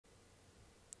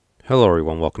Hello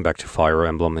everyone, welcome back to Fire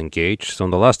Emblem Engage. So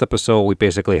in the last episode, we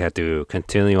basically had to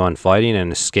continue on fighting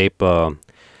and escape an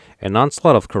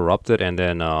onslaught of corrupted, and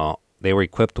then they were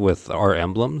equipped with our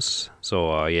emblems.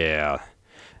 So yeah,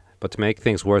 but to make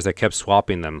things worse, they kept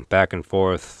swapping them back and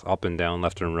forth, up and down,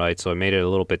 left and right, so it made it a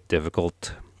little bit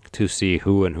difficult to see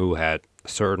who had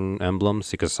certain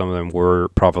emblems, because some of them were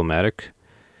problematic,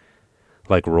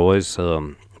 like Roy's,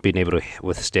 being able to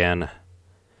withstand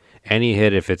any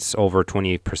hit if it's over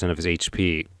 20% of his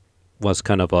HP was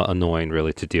kind of annoying,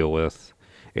 really, to deal with.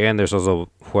 And there's also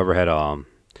whoever had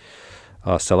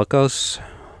Celica's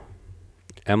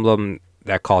emblem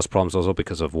that caused problems also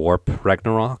because of Warp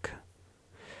Ragnarok.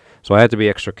 So I had to be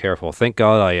extra careful. Thank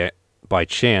God I, by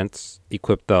chance,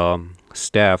 equipped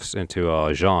staffs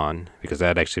into Jean, because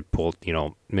that actually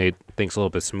made things a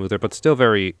little bit smoother, but still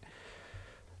very,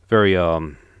 very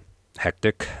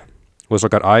hectic. We also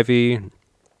got Ivy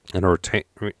and her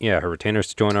retainers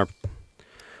to join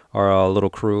our little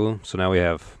crew. So now we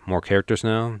have more characters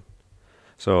now.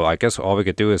 So I guess all we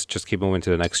could do is just keep moving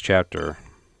to the next chapter.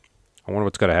 I wonder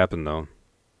what's gonna happen though.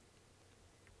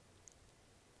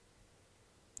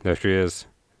 There she is.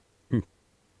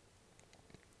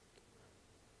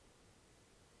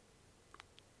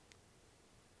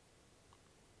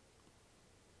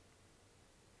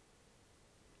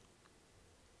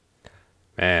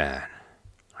 Man,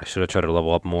 I should have tried to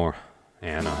level up more.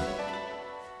 And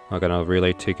I got a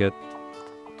relay ticket.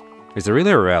 Is it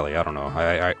relay or rally? I don't know.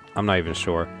 I'm not even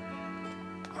sure.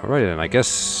 Alright then, I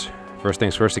guess first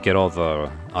things first, to get all the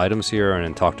items here and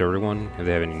then talk to everyone if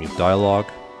they have any new dialogue.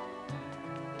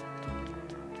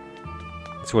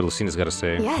 Let's see what Lucina's got to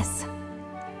say. Yes.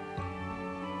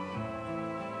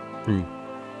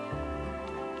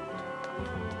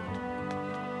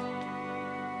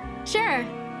 Sure.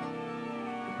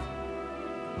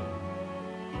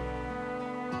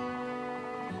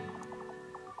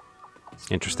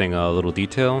 Interesting little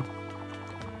detail.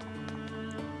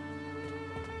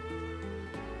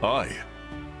 Aye.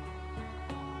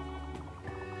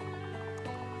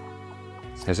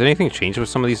 Has anything changed with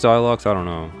some of these dialogues? I don't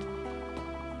know.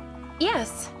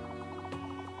 Yes.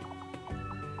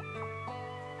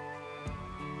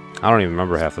 I don't even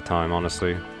remember half the time,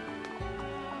 honestly.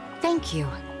 Thank you.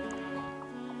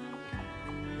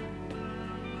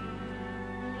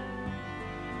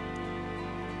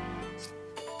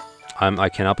 I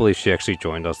cannot believe she actually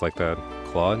joined us like that,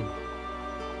 Claude.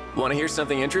 Want to hear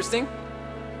something interesting?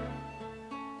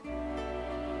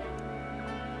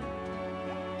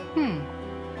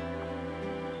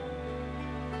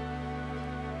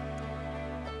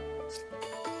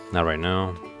 Not right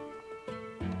now.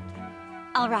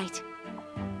 All right.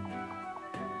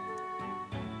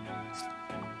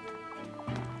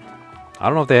 I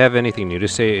don't know if they have anything new to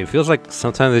say. It feels like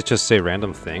sometimes they just say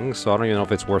random things, so I don't even know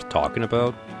if it's worth talking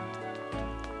about.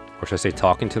 Or should I say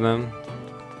talking to them?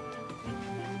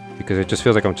 Because it just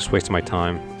feels like I'm just wasting my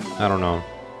time. I don't know.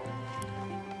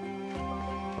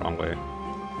 Wrong way.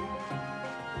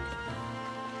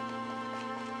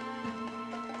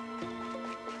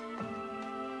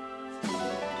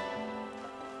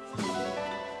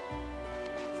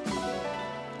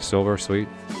 Silver, sweet.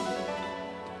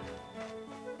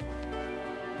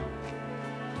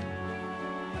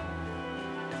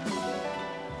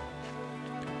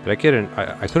 Did I get an...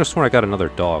 I could have sworn I got another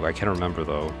dog. I can't remember,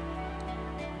 though.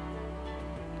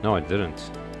 No, I didn't.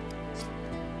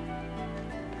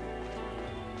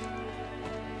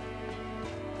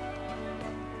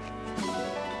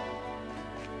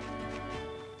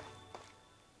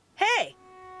 Hey!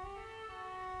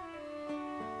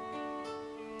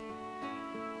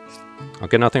 I'll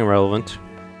get nothing relevant.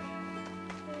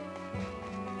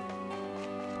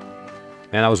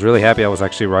 Man, I was really happy I was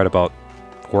actually right about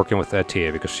working with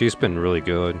Etienne, because she's been really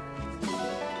good.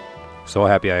 So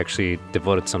happy I actually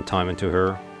devoted some time into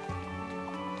her.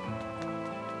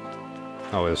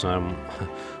 Oh, there's an item.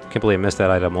 I can't believe I missed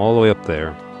that item all the way up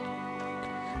there.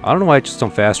 I don't know why I just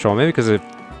don't fast travel. Maybe because it...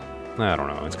 I don't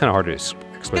know. It's kind of hard to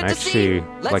explain. I actually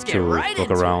like to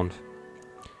look around.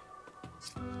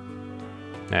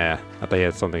 Nah, I thought he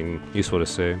had something useful to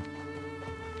say.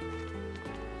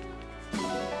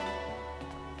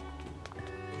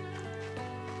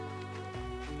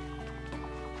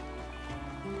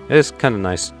 It is kind of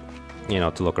nice,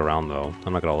 to look around, though.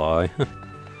 I'm not gonna lie.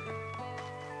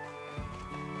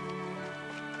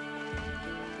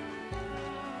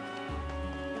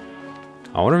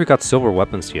 I wonder if we got silver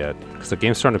weapons yet, because the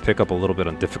game's starting to pick up a little bit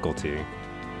on difficulty.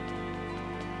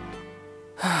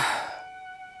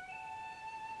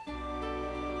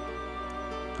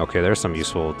 Okay, there's some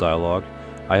useful dialogue.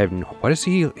 I have no... Why does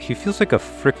he... He feels like a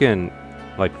freaking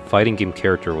like fighting game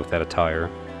character with that attire.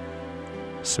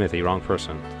 Smithy, wrong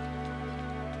person.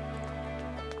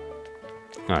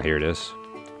 Ah, here it is.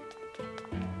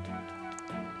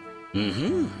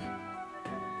 Mm-hmm.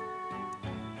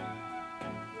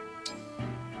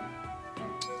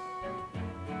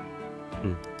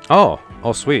 Oh,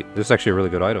 sweet. This is actually a really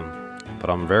good item. But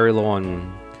I'm very low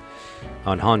on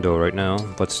Hondo right now,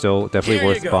 but still definitely Here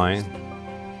worth you go. buying.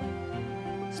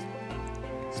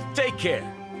 Take care.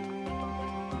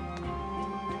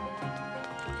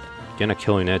 Getting a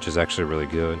killing edge is actually really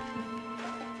good.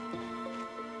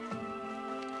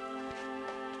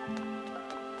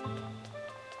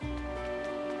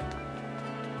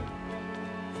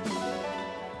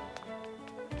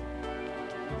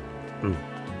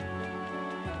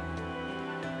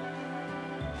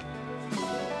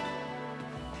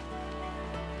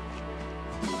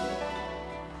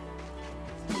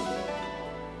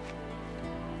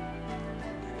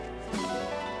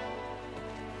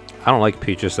 I don't like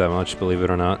Peaches that much, believe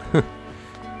it or not.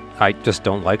 I just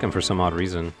don't like him for some odd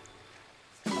reason.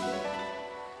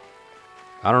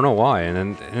 I don't know why,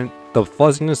 and the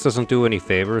fuzziness doesn't do any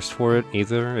favors for it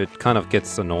either. It kind of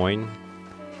gets annoying.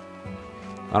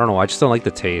 I don't know, I just don't like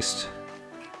the taste.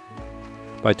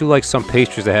 But I do like some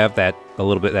pastries that have that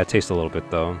taste a little bit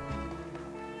though.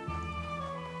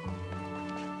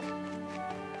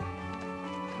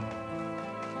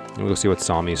 We'll see what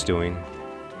Sami's doing.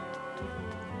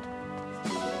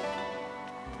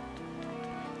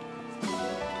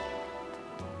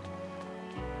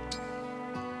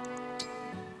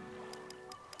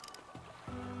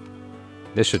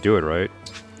 This should do it, right?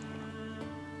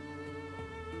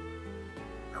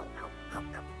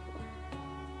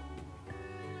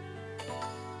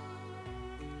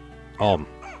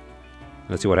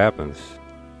 Let's see what happens.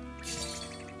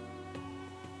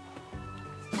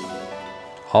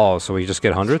 Oh, so we just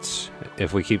get hundreds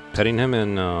if we keep petting him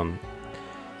and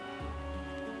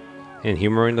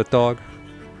humoring the dog,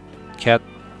 cat,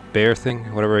 bear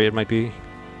thing, whatever it might be.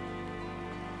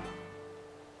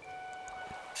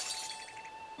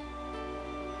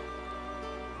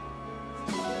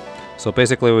 So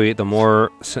basically,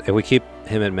 if we keep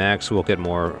him at max, we'll get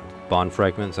more bond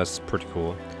fragments. That's pretty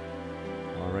cool.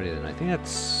 Alrighty then, I think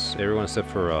that's everyone except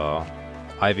for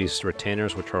Ivy's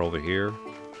retainers, which are over here.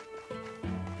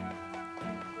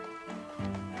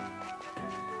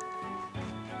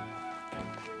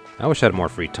 I wish I had more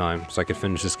free time so I could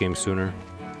finish this game sooner.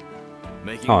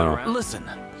 Making Oh, the no. round. Listen.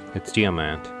 It's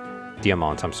Diamant.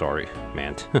 Diamant, I'm sorry.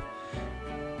 Mant.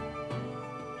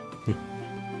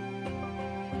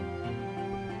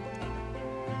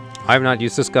 I have not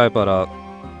used this guy, but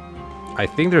I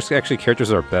think there's actually characters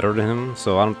that are better than him,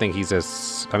 so I don't think he's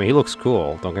as... I mean, he looks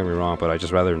cool, don't get me wrong, but I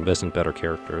just rather invest in better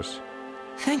characters.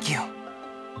 Thank you.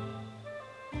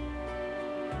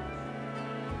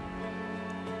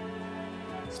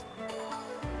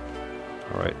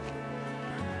 Alright.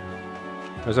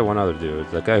 There's that one other dude.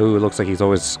 That guy who looks like he's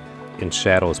always in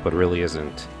shadows, but really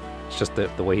isn't. It's just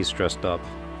the way he's dressed up.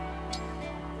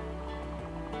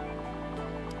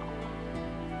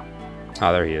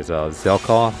 Ah, there he is.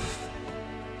 Zelkov.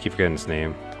 Keep forgetting his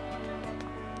name.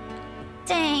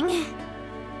 Dang.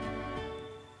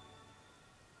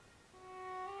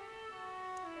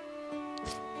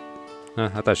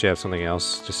 I thought she had something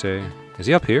else to say. Is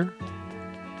he up here?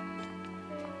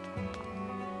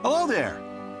 Hello there.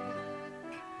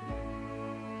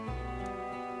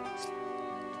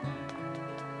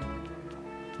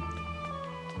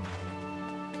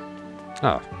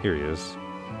 Oh, here he is.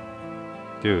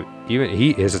 Dude,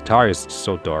 his attire is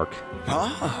so dark.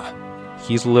 Ah.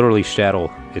 He's literally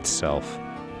shadow itself.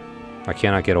 I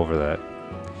cannot get over that.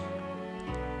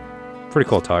 Pretty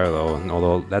cool attire though,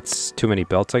 although that's too many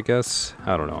belts, I guess.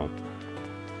 I don't know.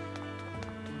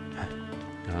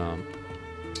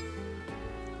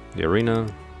 The arena.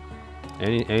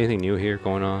 Anything new here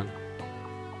going on?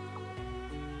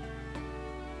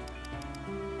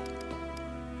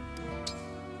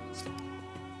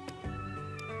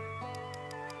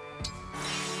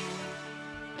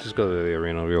 Just go to the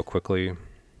arena real quickly.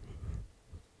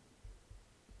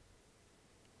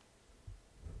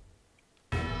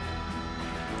 I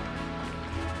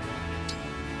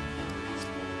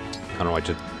don't know, I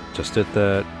just did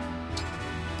that.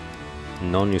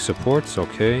 No new supports,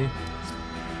 okay.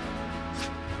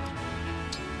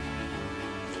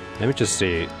 Let me just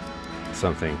say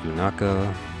something.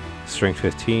 Yunaka, strength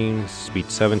 15, speed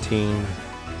 17,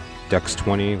 dex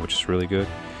 20, which is really good.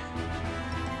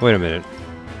 Wait a minute.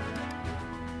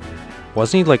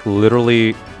 Wasn't he like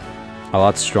literally a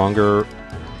lot stronger?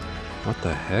 What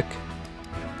the heck?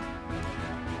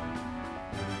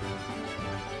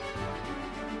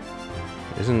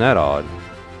 Isn't that odd?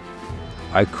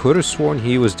 I could have sworn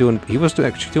he was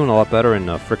actually doing a lot better in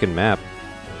the frickin' map.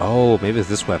 Oh, maybe it's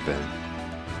this weapon.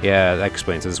 Yeah, that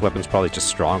explains it. This weapon's probably just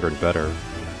stronger and better.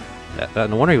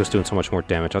 No wonder he was doing so much more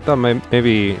damage. I thought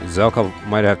maybe Zelka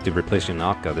might have to replace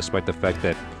Yunaka, despite the fact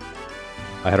that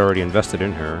I had already invested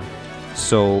in her.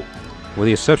 So, with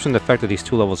the exception of the fact that he's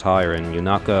 2 levels higher and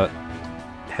Yunaka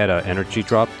had an energy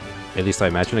drop, at least I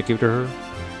imagine I gave it to her.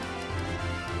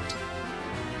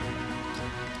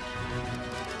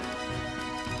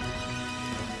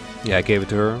 Yeah, I gave it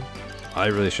to her. I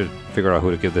really should figure out who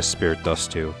to give this Spirit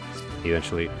Dust to,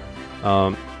 eventually.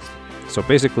 So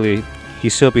basically, he'd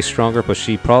still be stronger, but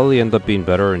she probably end up being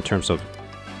better in terms of,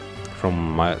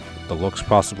 from the looks,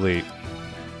 possibly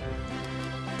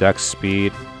dex,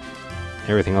 speed,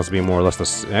 everything else being more or less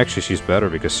the actually she's better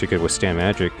because she could withstand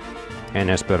magic and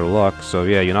has better luck. So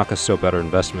yeah, Yunaka's still better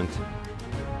investment.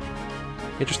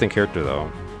 Interesting character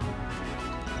though.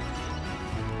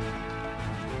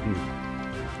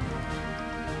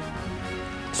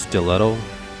 Stiletto.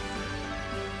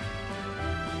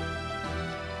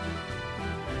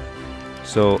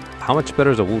 So, how much better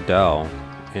is a Wu Dao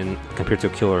compared to a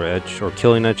Killer Edge or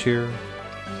Killing Edge here?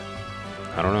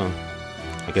 I don't know.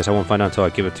 I guess I won't find out until I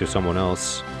give it to someone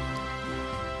else.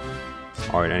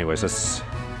 Alright, anyways, let's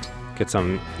get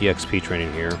some EXP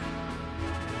training here.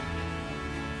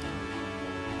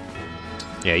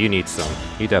 Yeah, you need some.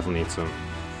 You definitely need some.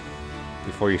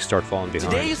 Before you start falling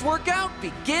behind. Today's workout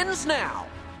begins now.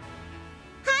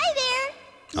 Hi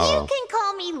there. Uh-oh. You can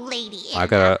call me Lady I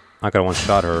Anna. gotta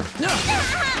one-shot her.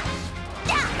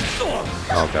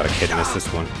 Oh god, I can't miss this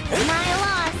one. My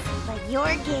loss, but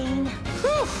your gain.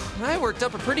 Whew, I worked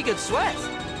up a pretty good sweat.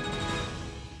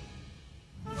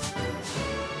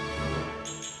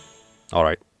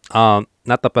 Alright.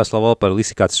 Not the best level, but at least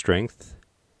he got strength.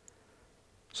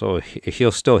 So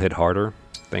he'll still hit harder.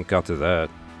 Thank God to that.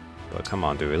 But come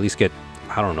on, dude. At least get,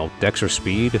 I don't know, dex or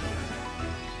speed?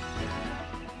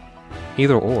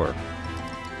 Either or.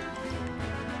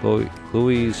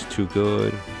 Louis is too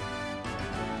good.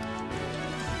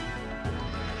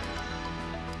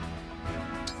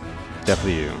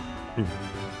 Definitely you.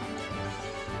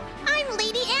 I'm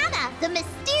Lady Anna, the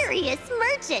mysterious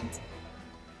merchant.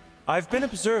 I've been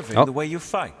observing Oh. the way you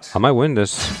fight. I might win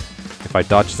this. If I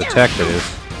dodge the tech, that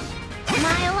is.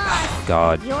 My loss,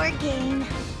 God. your gain.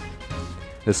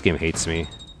 This game hates me.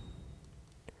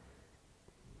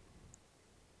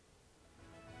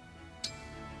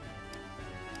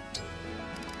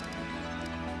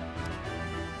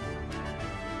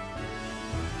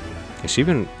 Is she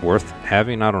even worth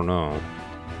having? I don't know.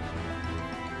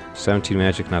 17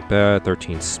 magic, not bad.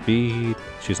 13 speed.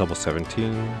 She's level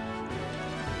 17.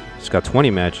 She's got 20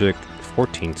 magic,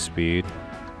 14 speed.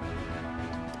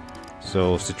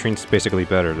 So Citrine's basically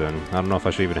better then. I don't know if I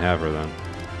should even have her then.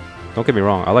 Don't get me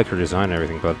wrong, I like her design and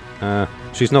everything, but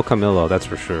she's no Camilla, that's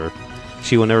for sure.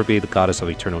 She will never be the goddess of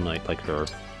eternal night like her.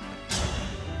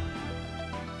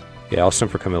 Yeah, I'll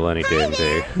simp for Camilla any day and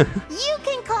day. You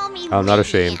can call me I'm not Lady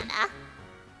ashamed. Anna.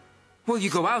 Will you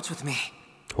go out with me?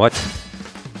 What?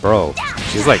 Bro,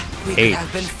 she's like We 8. could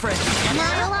have been friends.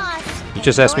 My loss. You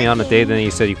just asked me your on a date, gain. then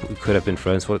you said you could have been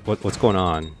friends. What's going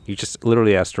on? You just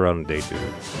literally asked her out on a date, dude.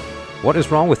 What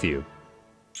is wrong with you?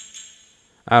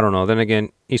 I don't know. Then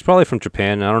again, he's probably from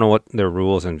Japan. I don't know what their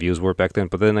rules and views were back then,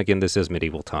 but then again, this is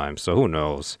medieval times, so who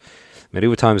knows?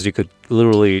 Medieval times, you could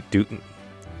literally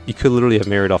have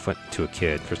married off to a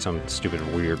kid for some stupid,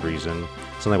 weird reason.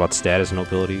 Something about status and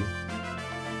nobility.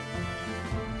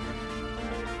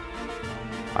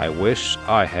 I wish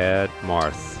I had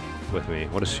Marth with me.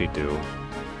 What does she do?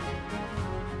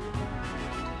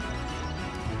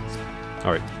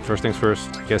 Alright, first things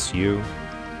first, I guess you.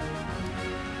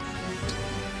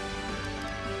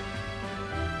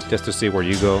 Just to see where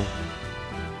you go.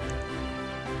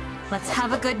 Let's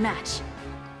have a good match.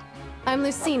 I'm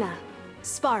Lucina.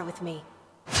 Spar with me.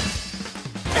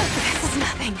 This is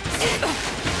nothing.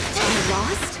 You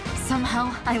lost?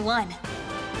 Somehow, I won.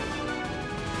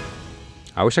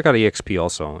 I wish I got EXP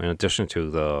also, in addition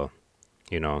to the,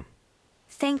 you know,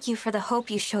 Thank you for the hope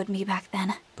you showed me back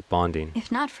then. the bonding.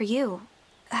 If not for you,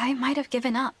 I might have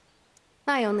given up.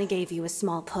 I only gave you a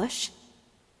small push.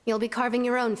 You'll be carving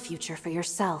your own future for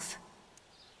yourself.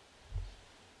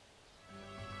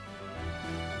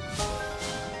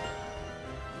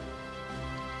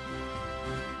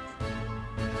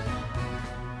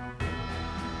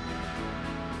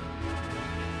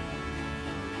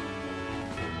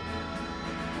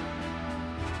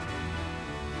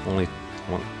 Only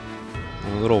one,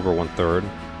 a little over 1/3.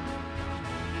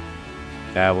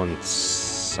 That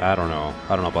one's, I don't know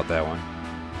about that one.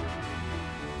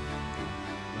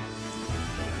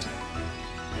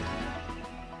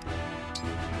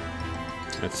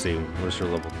 Let's see, what is your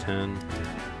level 10?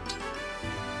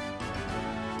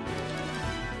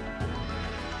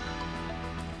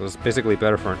 So it's basically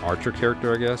better for an archer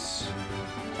character, I guess.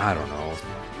 I don't know.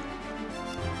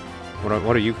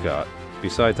 What do you got?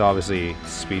 Besides, obviously,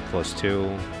 speed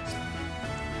 +2.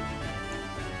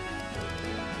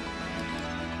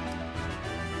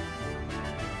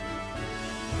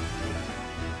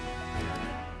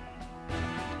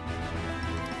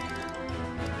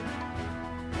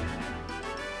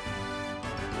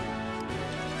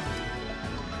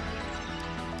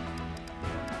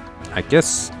 I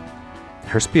guess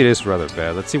her speed is rather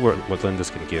bad. Let's see what Lindis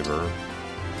can give her.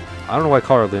 I don't know why I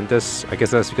call her Lindis. I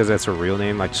guess that's because that's her real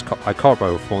name. I call her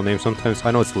by her full name sometimes.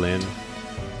 I know it's Lynn,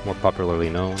 more popularly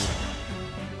known.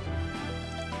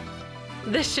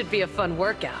 This should be a fun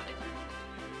workout.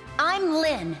 I'm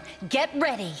Lynn. Get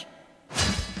ready.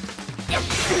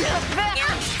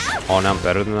 Oh, now I'm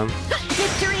better than them?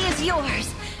 Victory is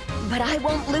yours, but I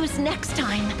won't lose next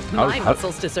time. My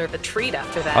muscles deserve a treat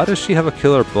after that. How does she have a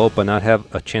killer bow but not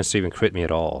have a chance to even crit me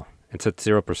at all? It's at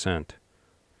 0%.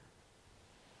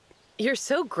 You're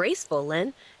so graceful,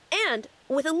 Lynn. And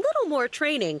with a little more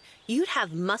training, you'd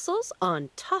have muscles on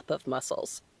top of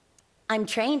muscles. I'm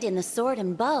trained in the sword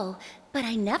and bow, but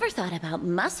I never thought about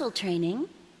muscle training.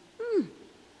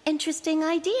 Interesting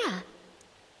idea.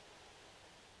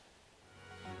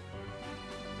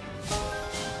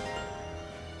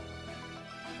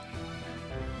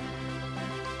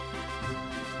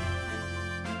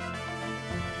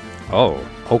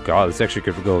 Oh god, this actually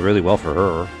could go really well for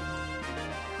her.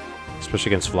 Especially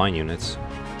against flying units.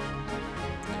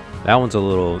 That one's a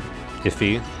little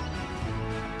iffy.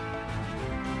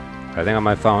 I think I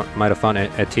might have found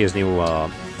Etia's new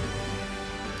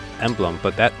emblem,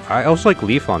 but that I also like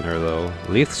Leaf on her though.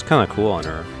 Leaf's kind of cool on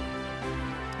her.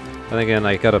 And again,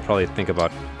 I gotta probably think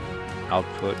about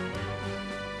output.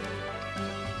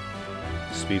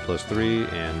 Speed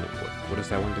 +3, and what does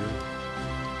that one do?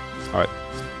 All right,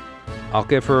 I'll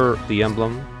give her the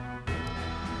emblem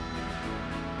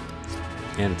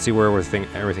and see where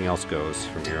everything else goes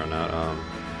from here on out.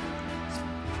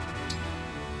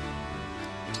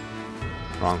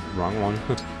 Wrong one.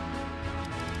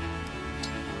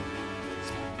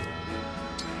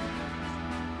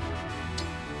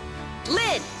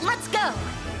 Lynn, let's go.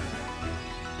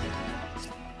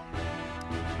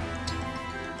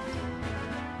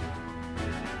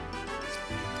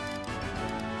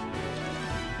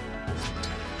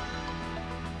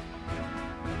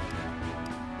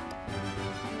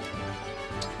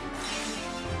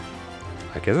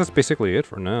 I guess that's basically it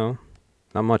for now.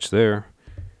 Not much there.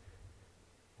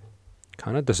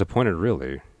 Kind of disappointed,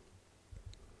 really.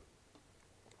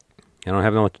 I don't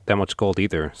have that much gold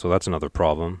either, so that's another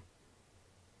problem.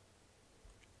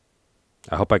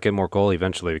 I hope I get more gold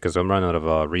eventually because I'm running out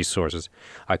of resources.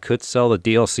 I could sell the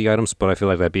DLC items, but I feel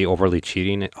like that'd be overly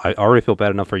cheating. I already feel bad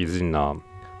enough for using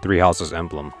Three Houses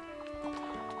Emblem,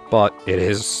 but it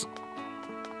is.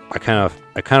 I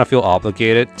kind of feel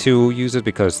obligated to use it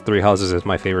because Three Houses is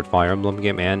my favorite Fire Emblem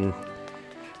game and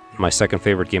my second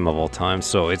favorite game of all time.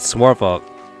 So it's more of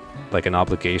an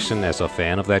obligation as a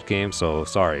fan of that game. So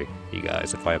sorry, you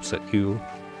guys, if I upset you.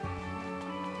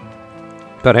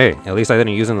 But hey, at least I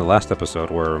didn't use it in the last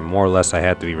episode where more or less I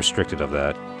had to be restricted of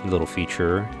that little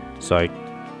feature. So I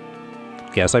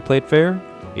guess I played fair?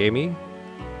 Yay me?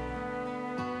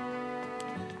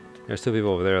 There's two people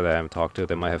over there that I haven't talked to.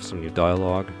 They might have some new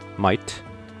dialogue. Might.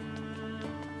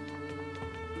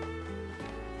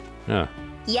 Yeah.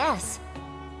 Yes.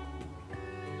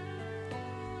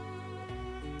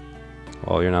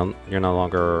 Well, you're no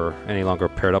longer any longer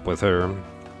paired up with her.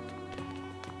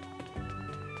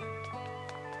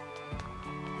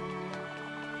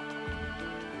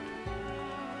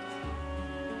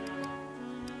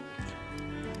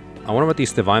 I wonder what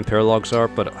these divine paralogs are,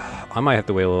 but I might have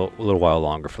to wait a little while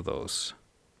longer for those.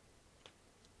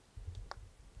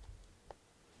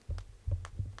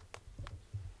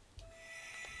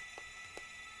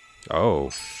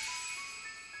 Oh.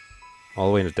 All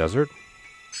the way in the desert?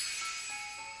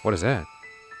 What is that?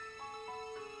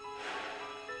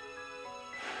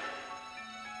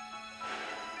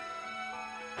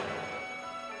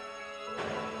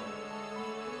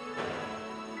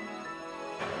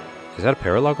 Is that a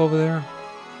paralog over there?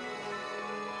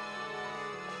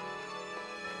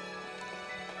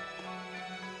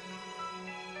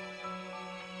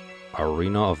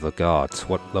 Arena of the Gods.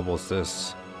 What level is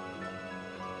this?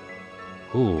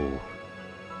 Ooh.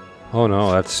 Oh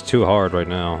no, that's too hard right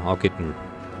now. I'll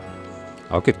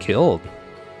get killed.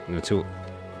 I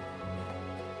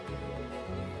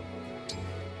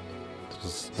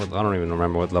don't even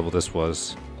remember what level this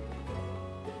was.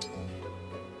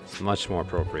 Much more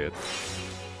appropriate.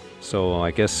 So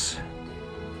I guess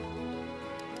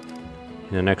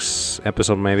in the next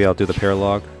episode maybe I'll do the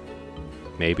paralog.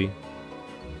 Maybe.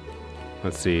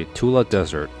 Let's see. Tula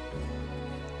Desert.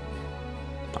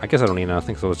 I guess I don't need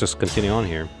nothing, so let's just continue on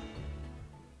here.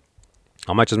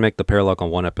 I might just make the paralog on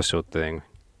one episode thing.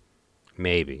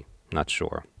 Maybe. Not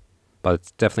sure. But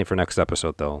it's definitely for next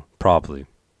episode though. Probably.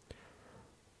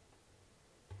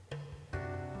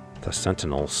 The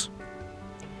Sentinels.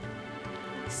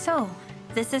 So,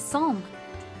 this is Solm.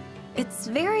 It's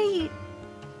very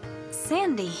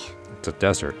sandy. It's a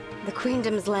desert. The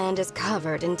Queendom's land is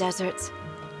covered in deserts.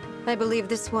 I believe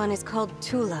this one is called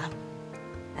Tula.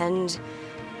 And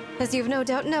as you've no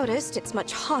doubt noticed, it's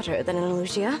much hotter than in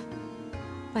Elusia.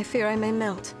 I fear I may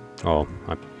melt. Oh,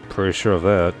 I'm pretty sure of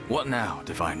that. What now,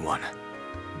 Divine One?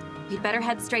 You'd better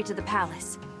head straight to the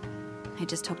palace. I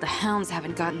just hope the hounds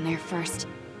haven't gotten there first.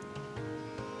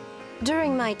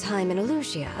 During my time in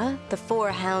Elusia, the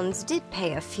four hounds did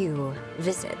pay a few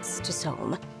visits to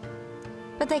Solm.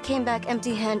 But they came back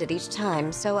empty-handed each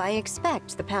time, so I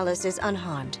expect the palace is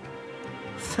unharmed.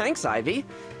 Thanks, Ivy.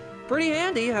 Pretty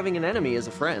handy having an enemy as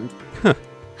a friend.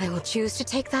 I will choose to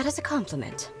take that as a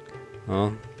compliment.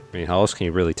 Well, I mean, how else can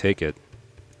you really take it?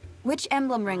 Which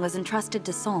emblem ring was entrusted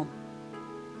to Solm?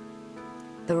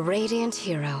 The Radiant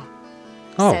Hero.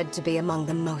 Oh. Said to be among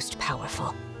the most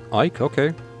powerful. Ike,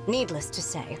 okay. Needless to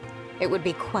say, it would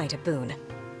be quite a boon.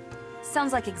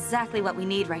 Sounds like exactly what we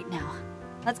need right now.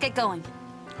 Let's get going.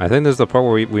 I think this is the part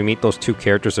where we meet those two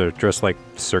characters that are dressed like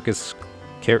circus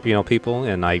people,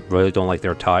 and I really don't like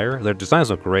their attire. Their designs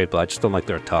look great, but I just don't like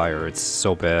their attire. It's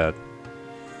so bad.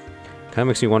 Kind of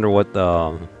makes me wonder what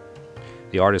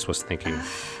the artist was thinking.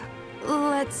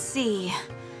 Let's see.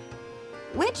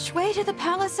 Which way to the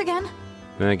palace again?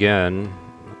 Then again,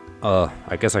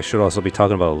 I guess I should also be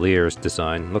talking about Lear's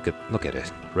design. Look at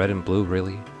it. Red and blue,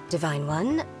 really? Divine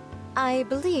One, I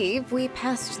believe we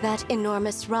passed that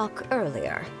enormous rock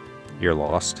earlier. You're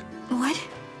lost. What?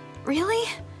 Really?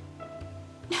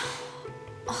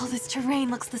 All this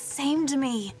terrain looks the same to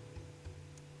me.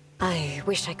 I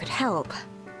wish I could help.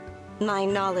 My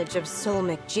knowledge of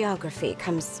Solmic geography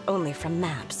comes only from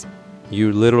maps.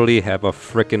 You literally have a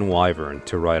frickin' wyvern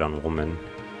to ride on, woman.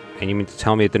 And you mean to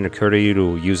tell me it didn't occur to you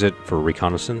to use it for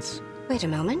reconnaissance? Wait a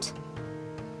moment.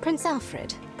 Prince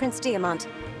Alfred, Prince Diamant.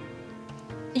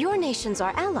 Your nations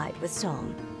are allied with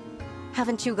Solm.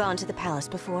 Haven't you gone to the palace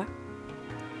before?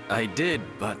 I did,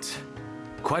 but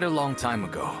quite a long time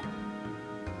ago.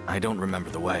 I don't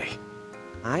remember the way.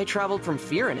 I traveled from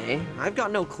Firene. I've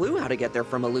got no clue how to get there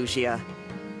from Elusia.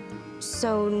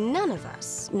 So none of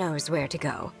us knows where to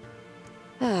go.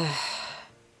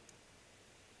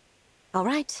 All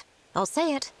right, I'll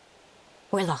say it.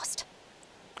 We're lost.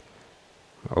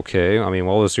 Okay, I mean,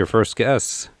 what was your first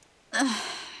guess?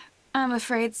 I'm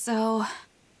afraid so.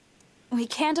 We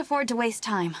can't afford to waste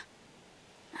time.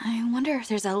 I wonder if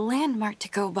there's a landmark to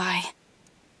go by.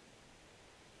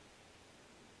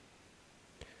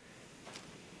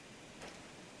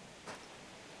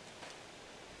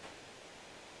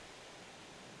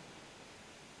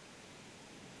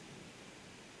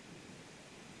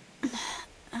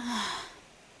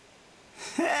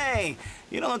 Hey,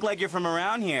 you don't look like you're from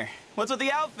around here. What's with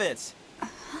the outfits?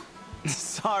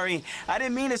 Sorry, I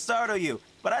didn't mean to startle you,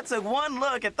 but I took one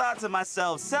look and thought to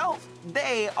myself,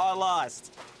 they are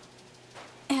lost.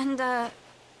 And,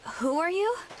 who are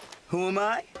you? Who am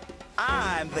I?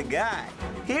 I'm the guy,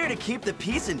 here to keep the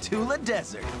peace in Tula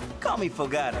Desert. Call me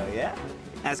Fogado, yeah?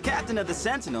 As captain of the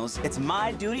Sentinels, it's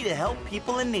my duty to help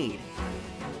people in need.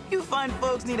 You find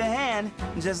folks need a hand,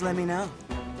 just let me know.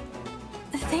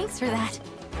 Thanks for that.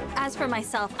 As for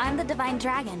myself, I'm the Divine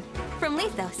Dragon, from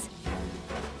Lethos.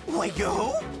 Wait, you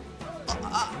who?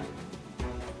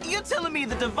 You're telling me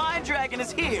the Divine Dragon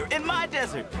is here, in my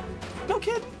desert? No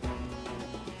kidding?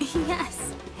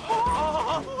 Yes.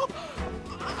 Oh,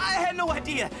 I had no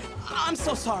idea. I'm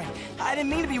so sorry. I didn't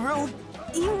mean to be rude.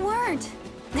 You weren't.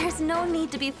 There's no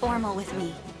need to be formal with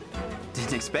me.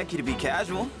 Didn't expect you to be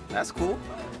casual. That's cool.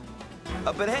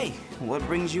 But hey, what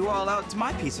brings you all out to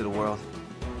my piece of the world?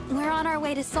 We're on our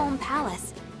way to Solm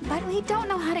Palace, but we don't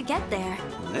know how to get there.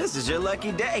 This is your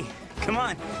lucky day. Come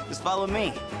on, just follow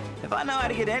me. If I know how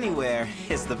to get anywhere,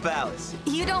 it's the palace.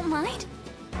 You don't mind?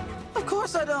 Of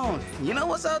course I don't. You know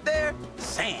what's out there?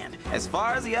 Sand, as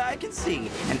far as the eye can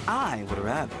see. And I would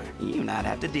rather you not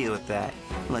have to deal with that.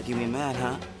 Lucky we met,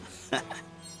 huh?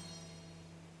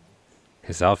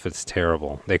 His outfit's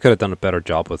terrible. They could have done a better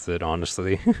job with it,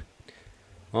 honestly.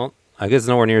 Well, I guess it's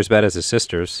nowhere near as bad as his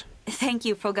sister's. Thank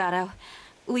you, Fogado.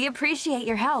 We appreciate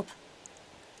your help.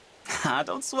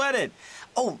 Don't sweat it.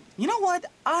 Oh, you know what?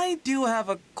 I do have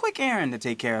a quick errand to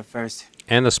take care of first.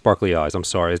 And the sparkly eyes. I'm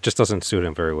sorry. It just doesn't suit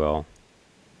him very well.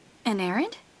 An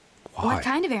errand? Why? What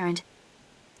kind of errand?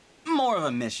 More of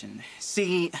a mission.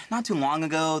 See, not too long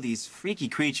ago, these freaky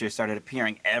creatures started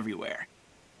appearing everywhere.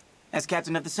 As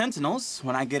captain of the Sentinels,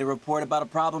 when I get a report about a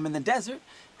problem in the desert,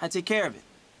 I take care of it.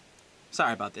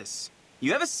 Sorry about this.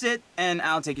 You have a sit, and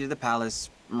I'll take you to the palace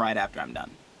right after I'm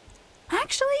done.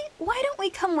 Actually, why don't we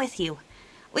come with you?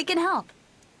 We can help.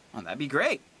 Well, that'd be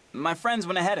great. My friends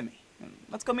went ahead of me.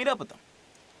 Let's go meet up with them.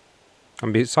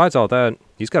 And besides all that,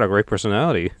 he's got a great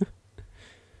personality.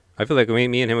 I feel like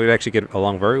me and him would actually get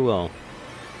along very well.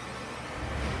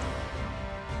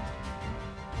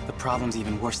 The problem's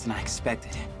even worse than I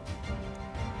expected.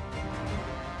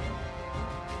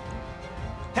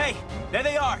 Hey, there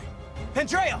they are!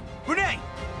 Pandreo! Renee!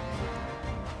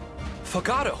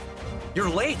 Fogado, you're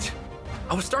late.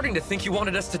 I was starting to think you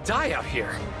wanted us to die out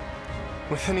here.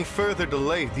 With any further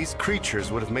delay, these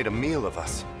creatures would have made a meal of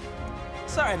us.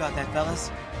 Sorry about that,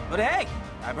 fellas. But hey,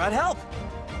 I brought help.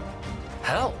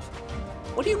 Help?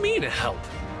 What do you mean, help?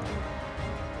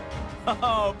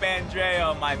 Oh,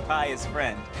 Pandreo, my pious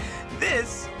friend.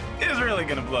 This is really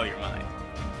gonna blow your mind.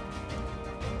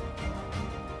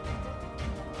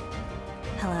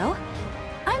 Hello?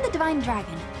 I'm the Divine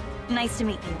Dragon. Nice to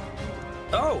meet you.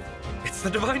 Oh, it's the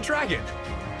Divine Dragon.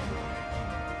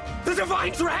 The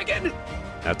Divine Dragon!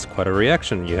 That's quite a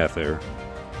reaction you have there.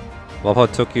 Love how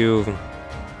it took you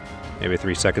maybe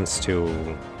 3 seconds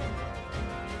to...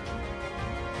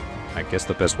 I guess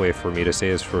the best way for me to say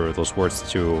is for those words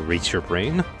to reach your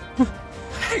brain.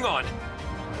 Hang on!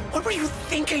 What were you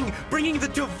thinking, bringing the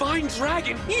Divine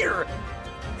Dragon here?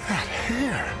 That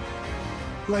hair!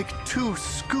 Like 2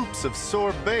 scoops of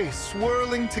sorbet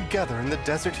swirling together in the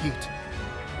desert heat.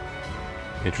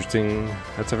 Interesting.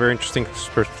 That's a very interesting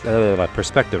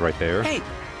perspective right there. Hey,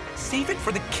 save it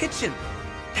for the kitchen.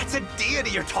 That's a deity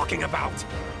you're talking about.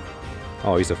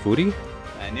 Oh, he's a foodie?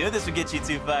 I knew this would get you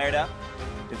two fired up.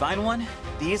 Divine One,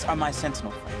 these are my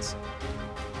Sentinel friends.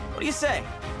 What do you say?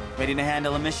 Ready to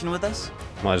handle a mission with us?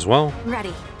 Might as well.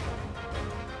 Ready.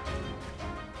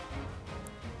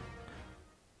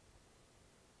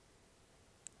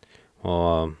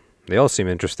 Well, they all seem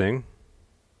interesting.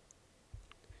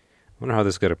 I wonder how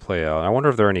this is going to play out. I wonder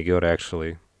if they're any good,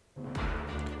 actually.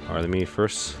 Alright, let me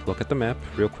first look at the map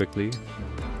real quickly.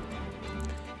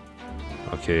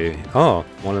 Okay. Oh,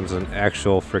 one of them's an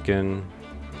actual freaking...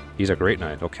 He's a Great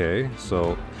Knight. Okay,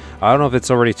 so... I don't know if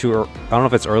it's already I don't know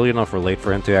if it's early enough or late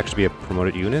for him to actually be a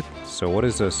promoted unit. So what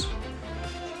is this?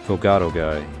 Fogado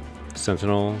guy.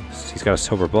 Sentinel. He's got a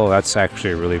silver bow. That's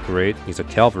actually really great. He's a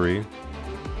cavalry.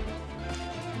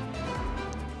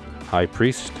 High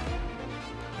Priest.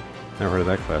 Never heard of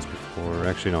that class before.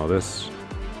 Actually, no, this.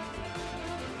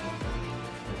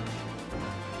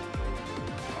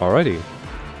 Alrighty.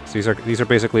 So these are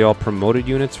basically all promoted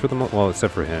units for the well,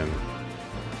 except for him.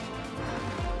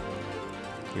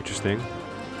 Interesting.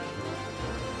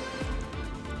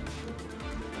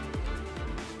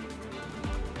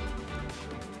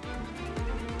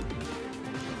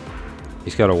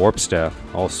 He's got a warp staff.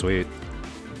 All sweet.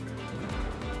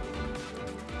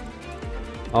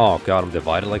 Oh god, I'm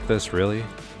divided like this? Really?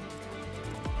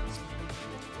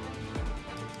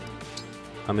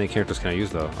 How many characters can I use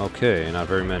though? Okay, not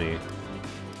very many.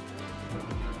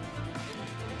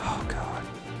 Oh god.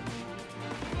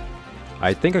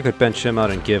 I think I could bench him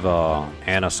out and give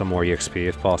Anna some more EXP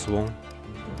if possible.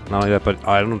 Not only that, but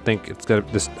I don't think it's gonna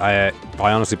I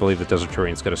honestly believe the desert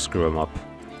terrain's gonna screw him up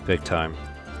big time.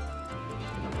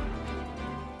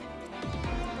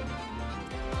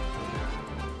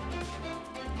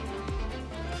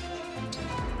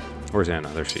 Where's Anna?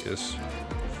 There she is.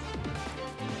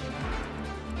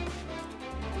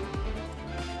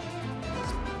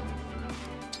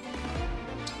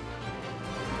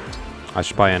 I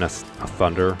should buy Anna a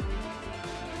thunder.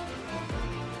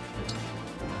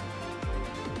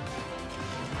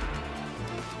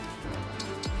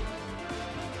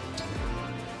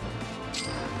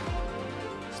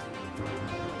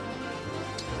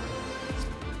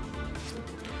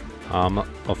 I'm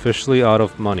officially out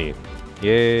of money.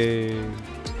 Yay.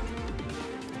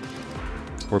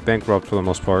 We're bankrupt for the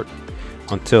most part.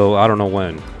 Until I don't know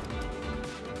when.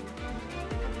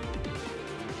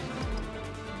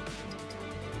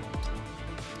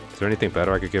 Is there anything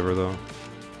better I could give her though?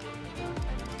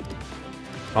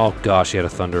 Oh gosh, she had a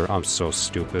thunder. I'm so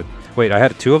stupid. Wait, I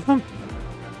had 2 of them?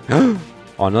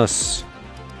 On us.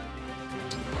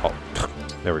 Oh,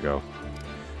 there we go.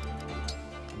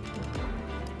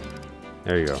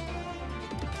 There you go.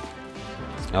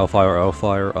 L-Fire,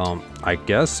 L-Fire. I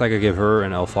guess I could give her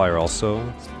an L-Fire also.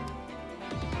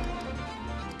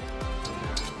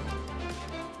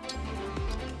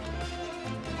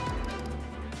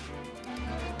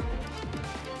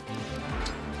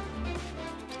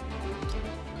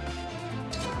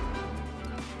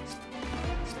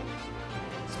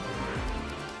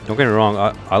 Don't get me wrong,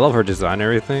 I love her design and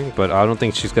everything, but I don't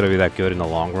think she's gonna be that good in the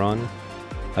long run.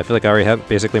 I feel like I already have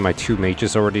basically my 2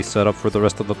 mages already set up for the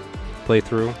rest of the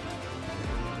playthrough.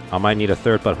 I might need a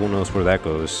third, but who knows where that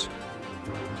goes.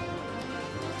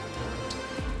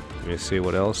 Let me see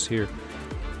what else here.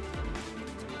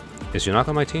 Is Yanaka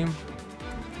on my team?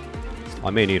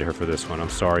 I may need her for this one, I'm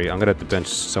sorry. I'm gonna have to bench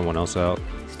someone else out.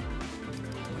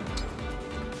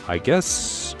 I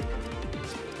guess...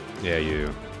 Yeah,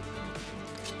 you.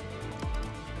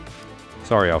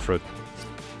 Sorry, Alfred.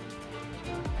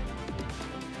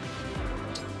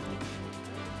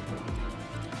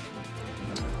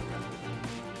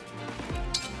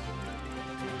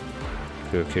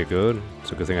 Okay, good.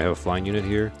 It's a good thing I have a flying unit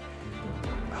here.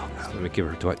 Oh, God, let me give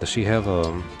her... Does she have,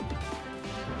 No,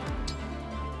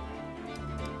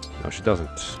 she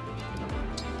doesn't.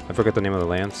 I forget the name of the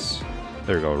lance.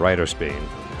 There we go, Rider Spain.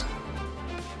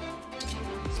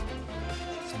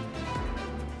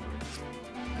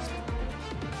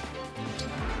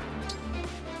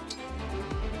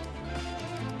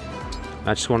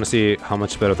 I just want to see how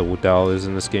much better the Wu Dao is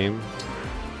in this game.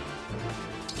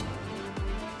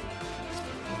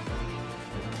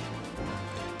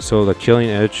 So the Killing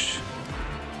Edge...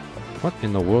 What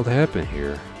in the world happened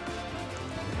here?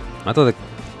 I thought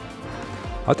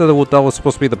the Wu Dao was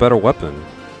supposed to be the better weapon.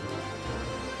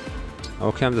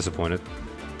 Okay, I'm disappointed.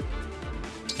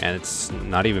 And it's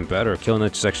not even better. Killing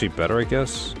Edge is actually better, I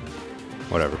guess?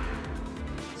 Whatever.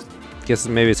 Guess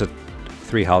maybe it's a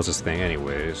 3 houses thing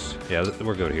anyways. Yeah,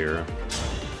 we're good here.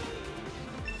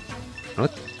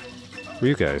 What? Who are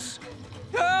you guys?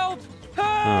 Help!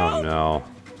 Help! Oh no.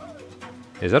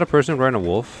 Is that a person riding a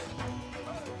wolf?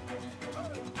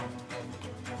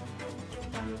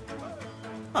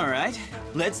 Alright,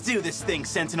 let's do this thing,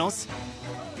 Sentinels.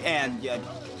 And,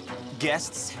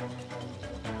 guests.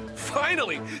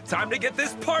 Finally! Time to get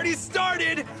this party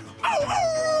started!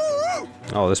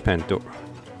 Oh, this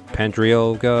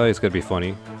Pandrio guy is gonna be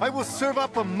funny. I will serve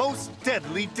up a most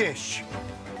deadly dish.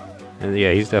 And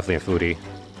yeah, he's definitely a foodie.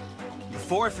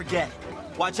 Before I forget,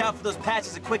 watch out for those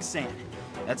patches of quicksand.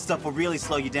 That stuff will really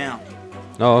slow you down.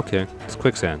 Oh, okay. It's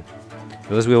quicksand.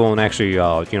 At least we won't actually, you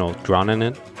know, drown in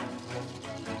it.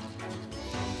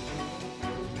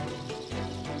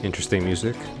 Interesting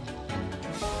music.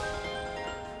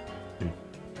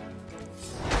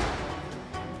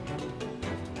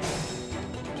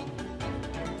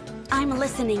 I'm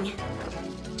listening.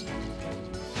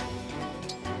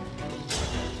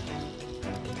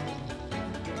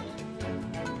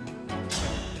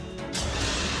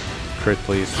 Crit,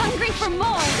 please. Hungry for more.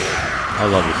 I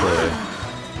love you for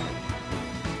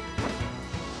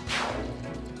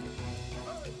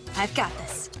it. I've got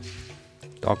this.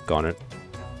 Doggone it.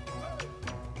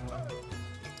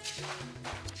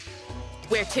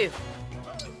 Where to?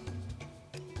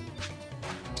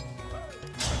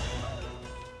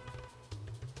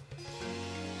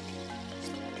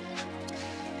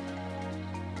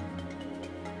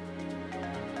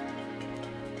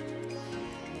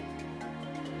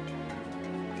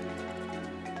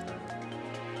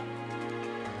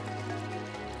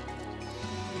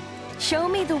 Show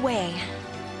me the way.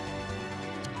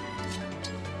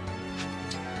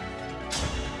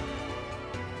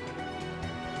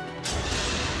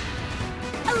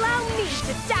 Allow me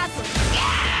to dazzle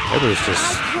you. Everybody's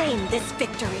just I claim this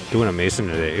victory. doing amazing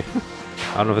today.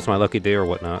 I don't know if it's my lucky day or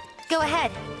whatnot. Go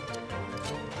ahead.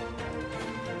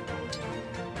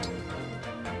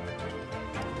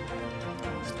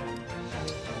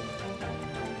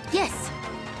 Yes.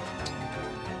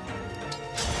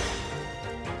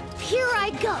 Here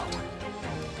I go.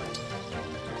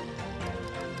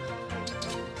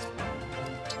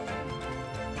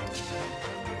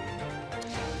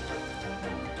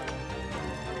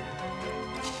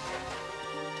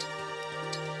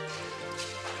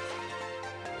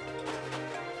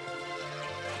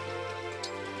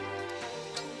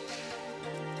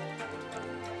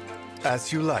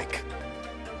 As you like.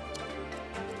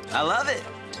 I love it.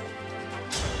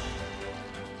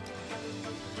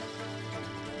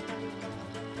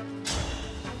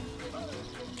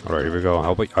 Alright, here we go.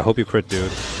 I hope you crit,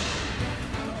 dude.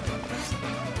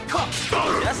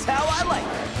 Just how I like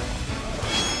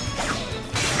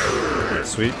it.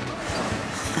 Sweet.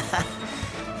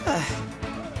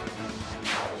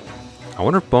 I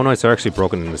wonder if Bone Knights are actually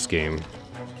broken in this game.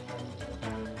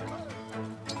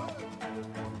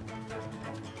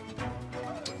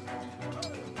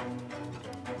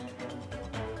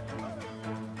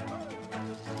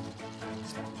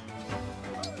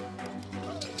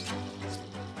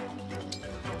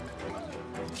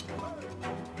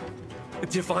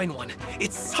 Divine One,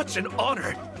 it's such an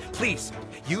honor. Please,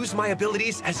 use my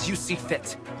abilities as you see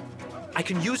fit. I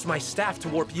can use my staff to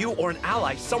warp you or an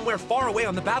ally somewhere far away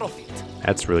on the battlefield.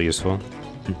 That's really useful.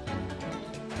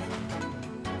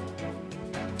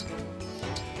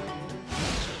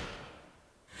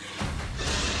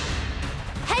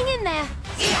 Hang in there!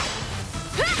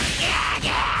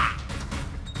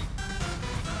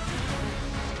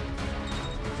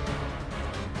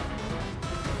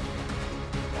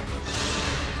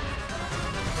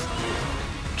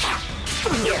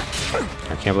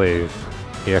 I can't believe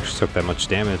he actually took that much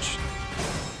damage.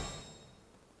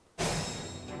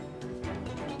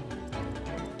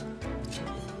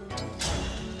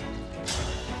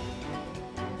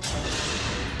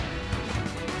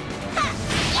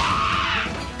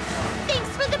 Thanks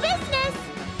for the business!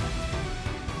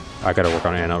 I gotta work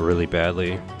on Anna really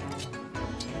badly.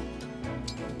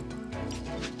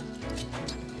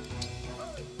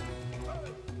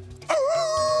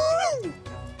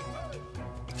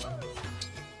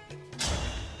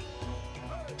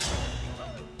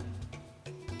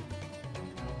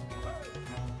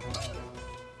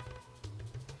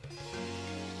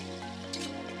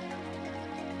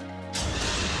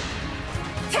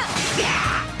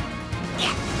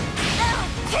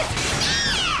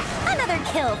 Another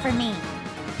kill for me.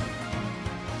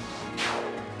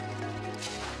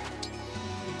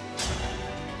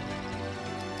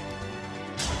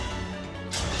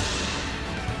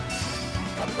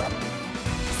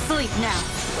 Sleep now.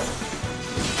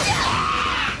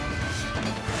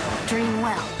 Dream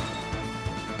well.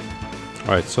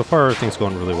 Alright, so far everything's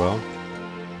going really well.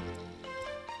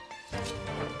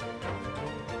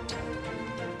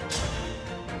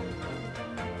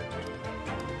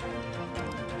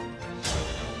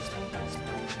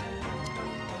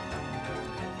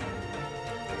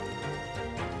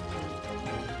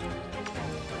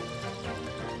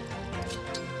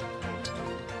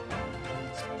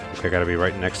 Okay, I gotta be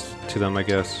right next to them, I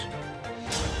guess.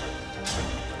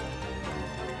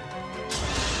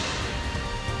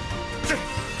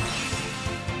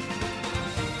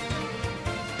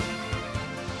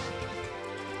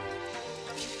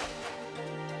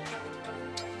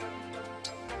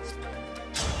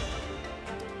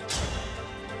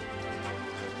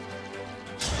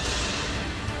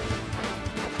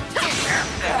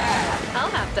 I'll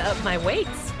have to up my weights.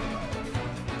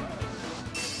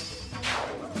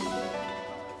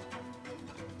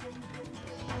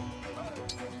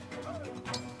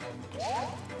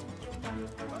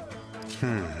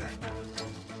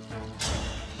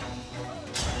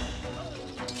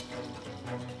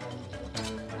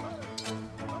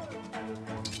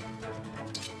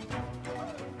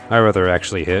 I'd rather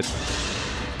actually hit.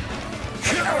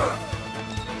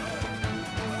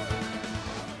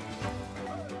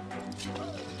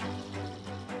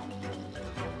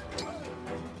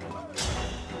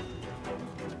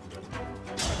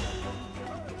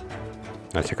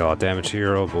 I took a lot of damage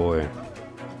here, oh boy.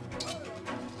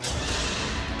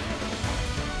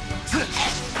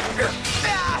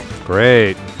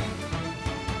 Great.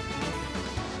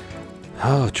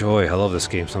 Oh joy, I love this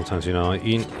game sometimes, you know,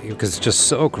 because it's just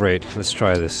so great. Let's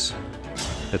try this.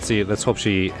 Let's see, let's hope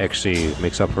she actually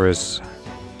makes up for his...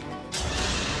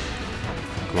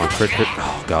 Come on, crit.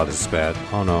 Oh god, this is bad.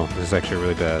 Oh no, this is actually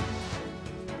really bad.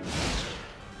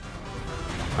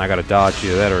 I gotta dodge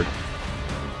either that or...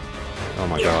 Oh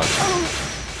my god.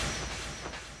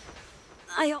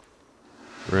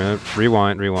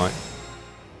 Rewind, rewind.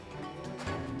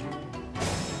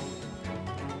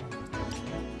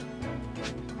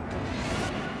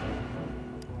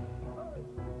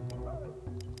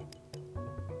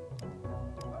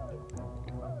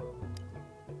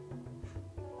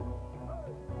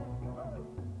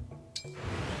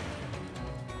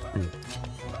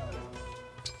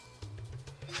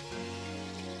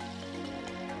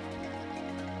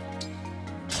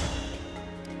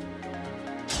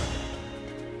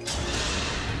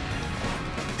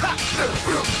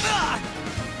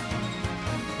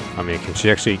 I mean, can she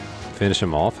actually finish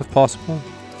him off if possible?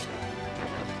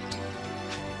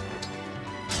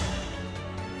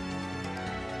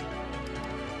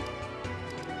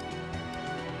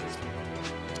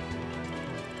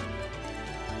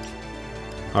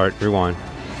 Alright, rewind.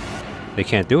 They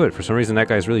can't do it. For some reason, that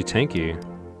guy's really tanky.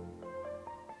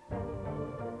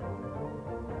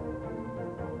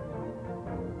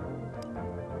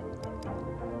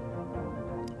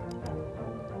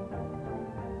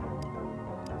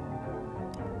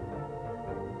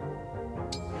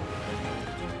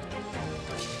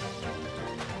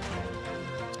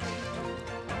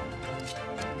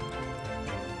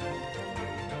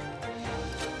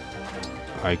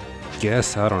 I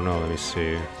guess, I don't know, let me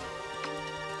see.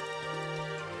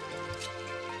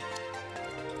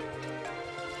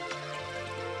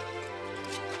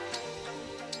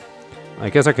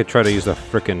 I guess I could try to use the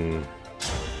frickin'...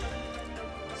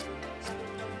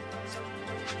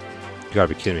 You gotta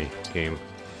be kidding me, game.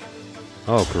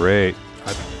 Oh, great.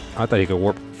 I thought he could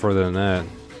warp further than that.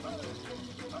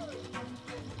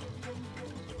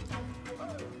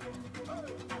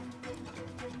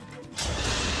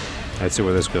 Let's see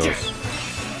where this goes.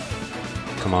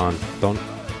 Come on, don't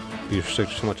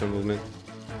restrict too much of movement.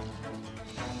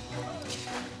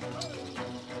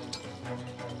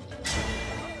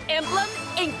 Emblem,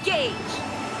 engage!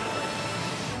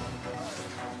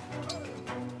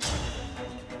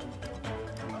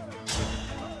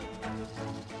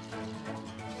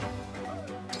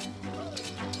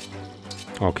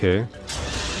 Okay.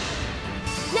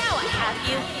 Now I have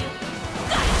you.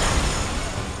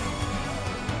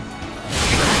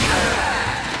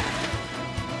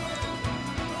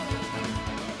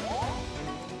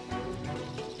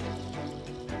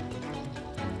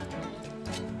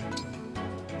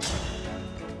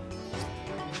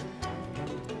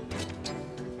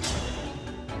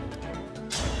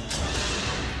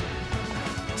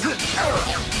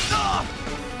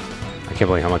 I can't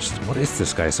believe how much... What is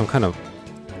this guy? Some kind of...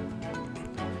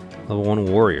 Level 1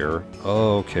 warrior.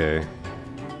 Oh, okay.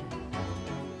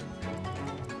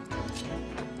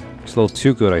 It's a little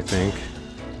too good, I think.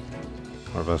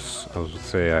 Or I was gonna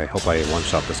say, I hope I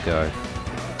one-shot this guy.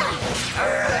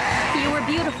 You were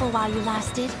beautiful while you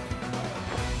lasted.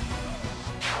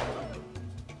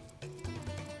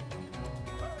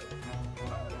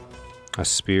 A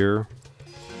spear.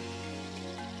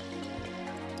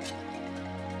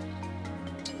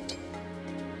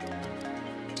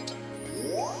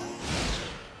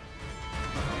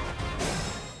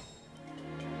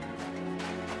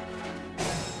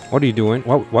 What are you doing?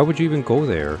 Why would you even go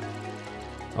there?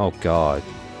 Oh god.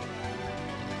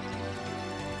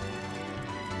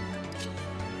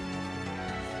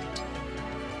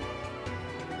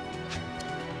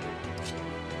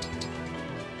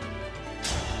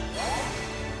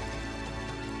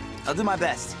 I'll do my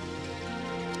best.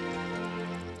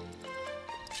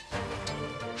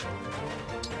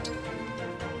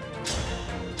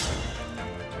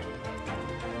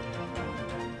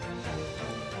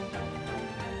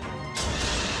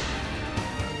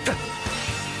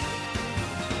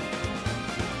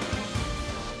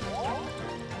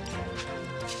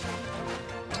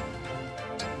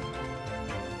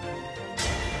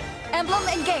 Emblem,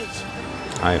 engage!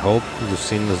 I hope the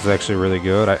scene is actually really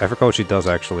good. I forgot what she does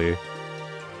actually.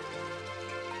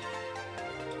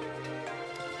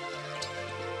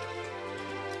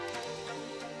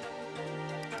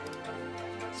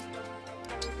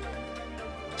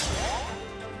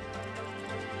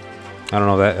 I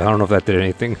don't know if that did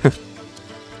anything.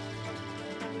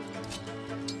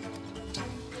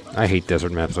 I hate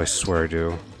desert maps, I swear I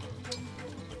do.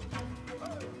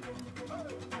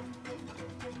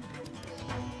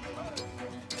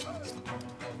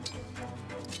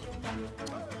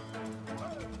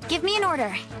 Give me an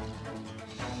order.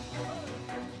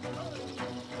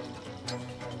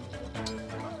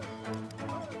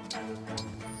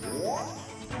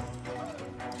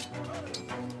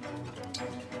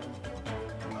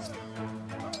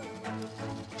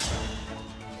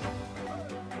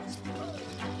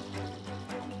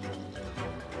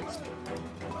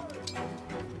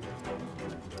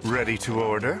 Ready to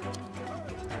order?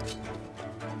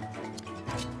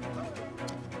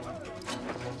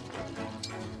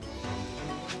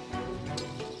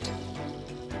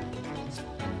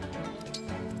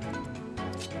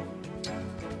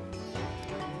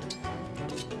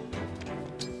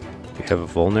 You have a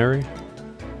vulnerary?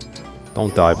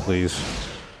 Don't die, please.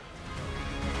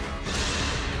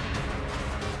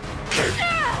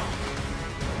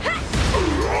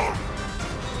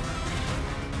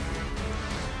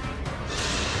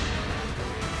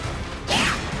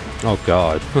 Oh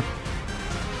god.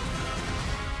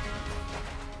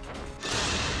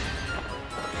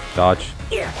 Dodge.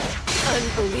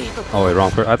 Unbelievable. Oh wait, wrong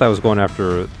person. I thought I was going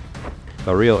after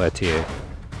the real Etier.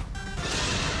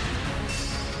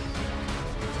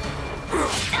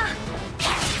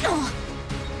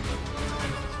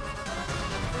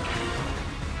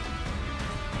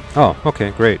 Oh,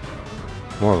 okay, great.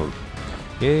 More of them.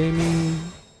 Yay me.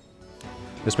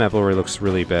 This map already looks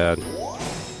really bad.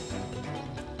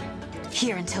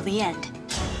 Here until the end.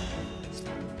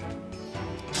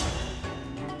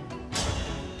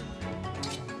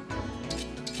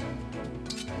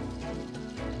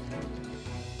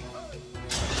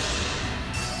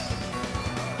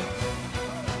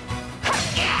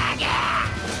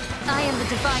 am the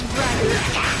Divine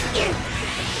Dragon.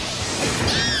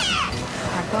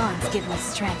 Our bonds give me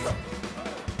strength.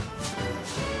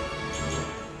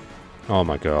 Oh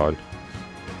my god.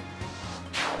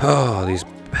 Oh, these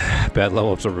bad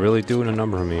level ups are really doing a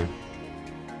number on me.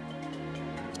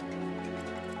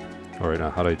 Alright,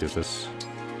 now how do I do this?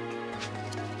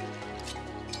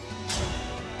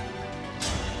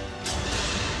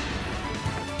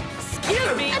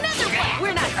 Excuse me! Another one!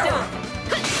 We're not done!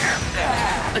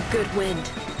 A good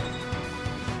wind.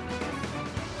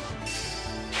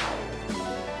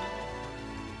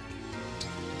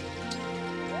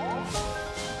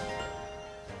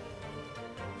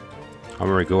 I'm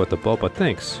gonna go with the bow, but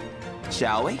thanks.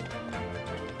 Shall we?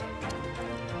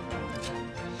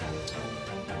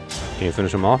 Can you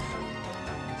finish him off?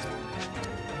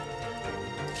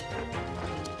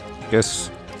 Guess.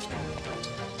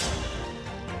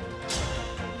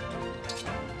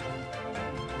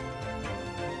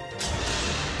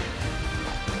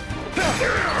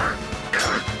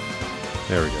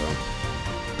 There we go.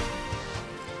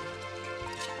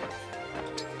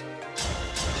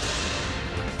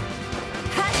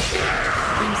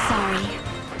 I'm sorry.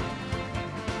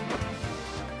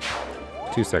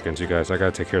 2 seconds, you guys. I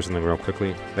gotta take care of something real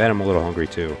quickly. And I'm a little hungry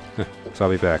too. So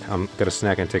I'll be back. I'm gonna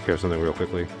snack and take care of something real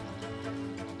quickly.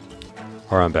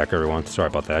 Alright, I'm back, everyone. Sorry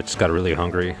about that. I just got really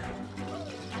hungry.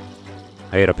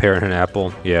 I ate a pear and an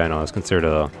apple. Yeah, I know. It's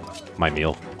considered my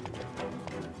meal.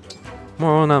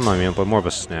 Well, not my meal, but more of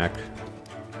a snack.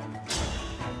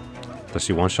 Does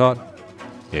she one-shot?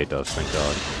 Yeah, it does. Thank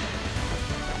God.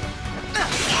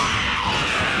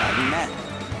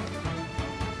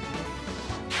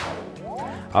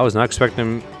 I was not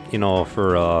expecting, you know,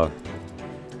 for, I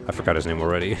forgot his name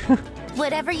already.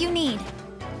 Whatever you need.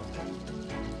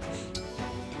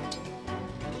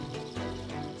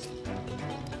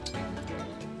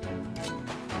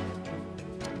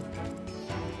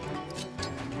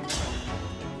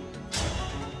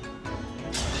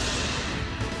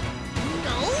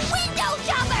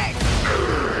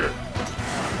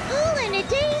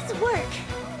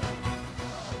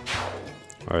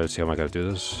 Alright, let's see how I gotta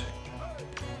do this.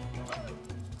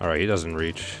 Alright, he doesn't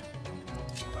reach.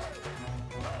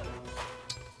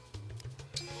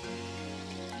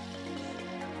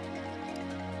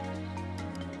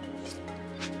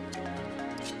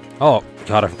 Oh,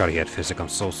 God, I forgot he had physic. I'm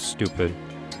so stupid.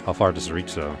 How far does it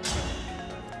reach, though?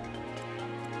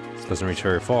 Doesn't reach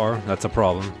very far. That's a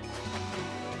problem.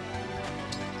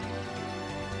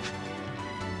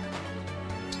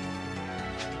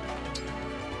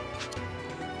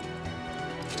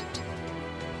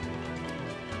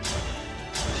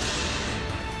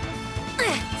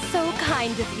 So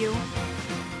kind of you.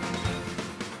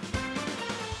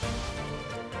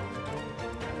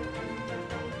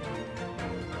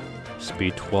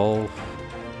 Speed 12.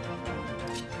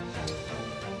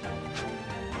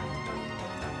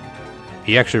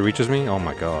 He actually reaches me? Oh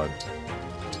my god.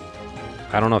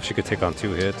 I don't know if she could take on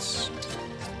 2 hits.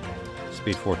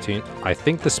 Speed 14. I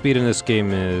think the speed in this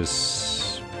game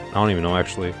is... I don't even know,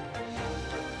 actually.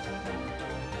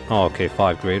 Oh, okay,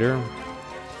 5 greater.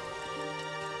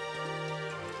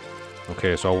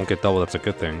 Okay, so I won't get double, that's a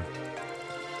good thing.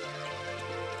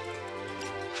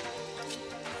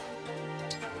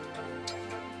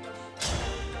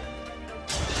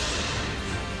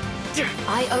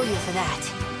 I owe you for that.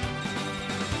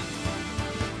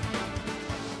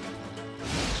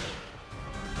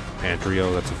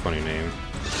 Andrio, that's a funny name.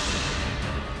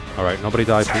 Alright, nobody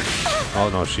died. Oh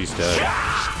no, she's dead.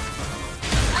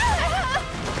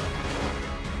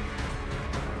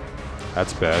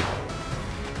 That's bad.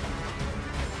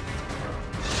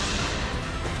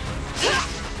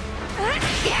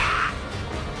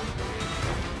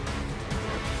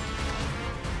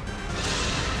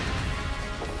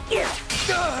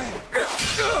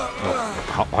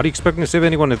 How do you expect me to save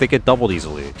anyone if they get doubled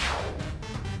easily?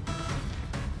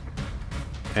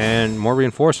 And more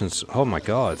reinforcements. Oh my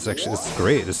god, it's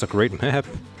great. It's a great map.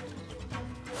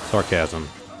 Sarcasm.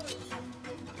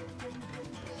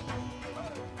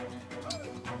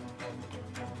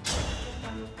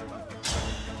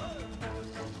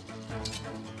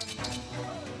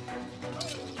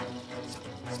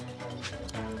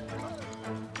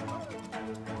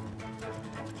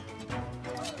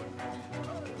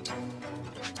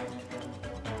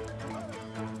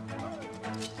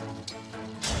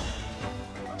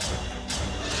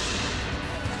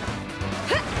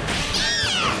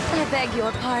 I beg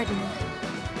your pardon.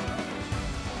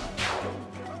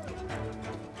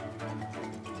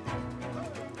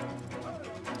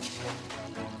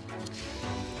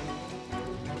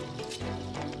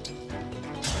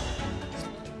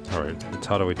 Alright,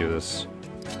 how do we do this?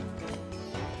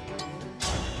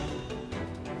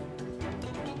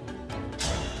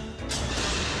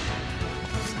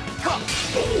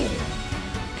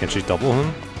 Can she double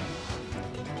him?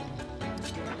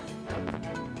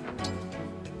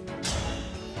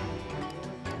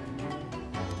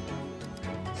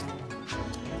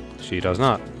 She does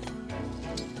not.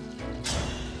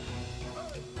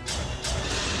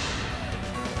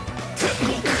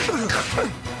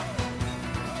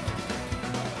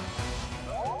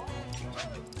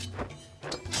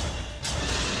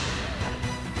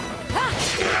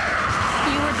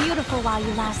 You were beautiful while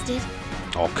you lasted.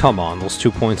 Oh, come on, those 2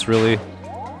 points, really?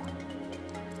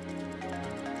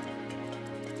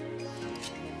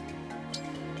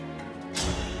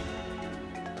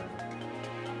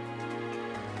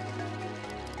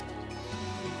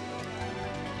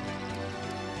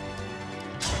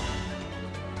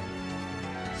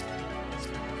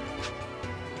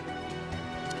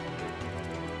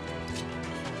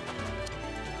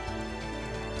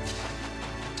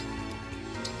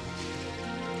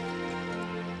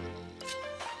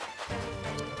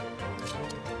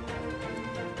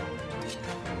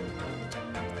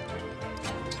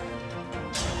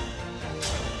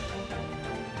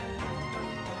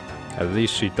 At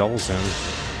least she doubles him.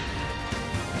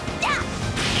 Come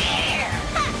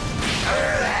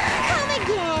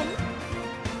again.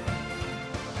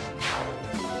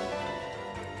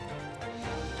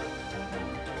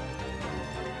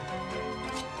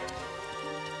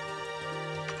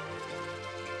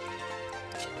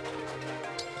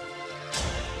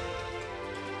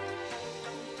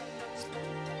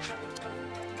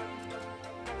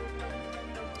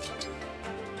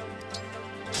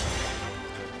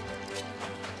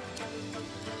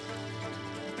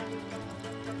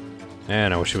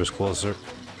 Man, I wish he was closer.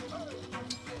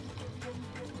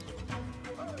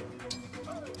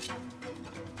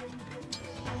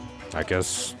 I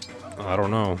guess... I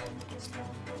don't know.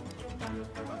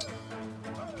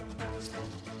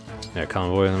 Yeah,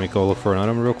 convoy, let me go look for an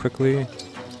item real quickly.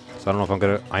 So I don't know if I'm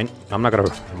gonna... I'm not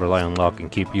gonna rely on luck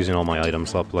and keep using all my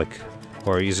items up, like...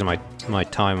 Or using my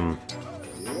time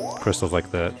crystals like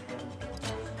that.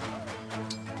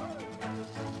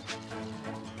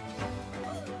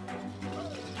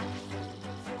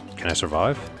 Can I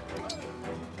survive?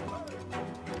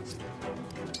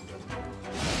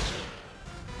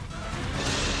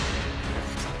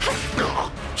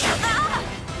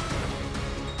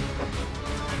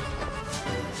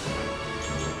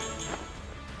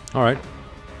 Alright.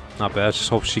 Not bad. Just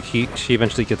hope she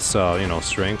eventually gets, you know,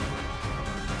 strength.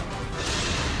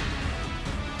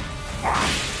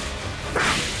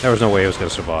 There was no way it was gonna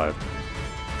survive.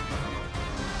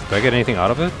 Do I get anything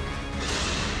out of it?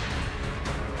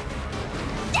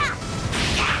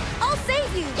 I'll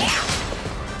save you.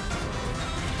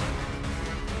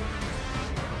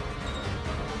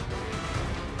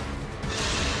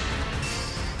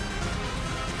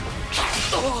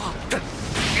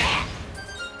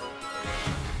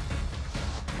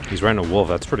 He's riding a wolf.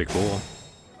 That's pretty cool.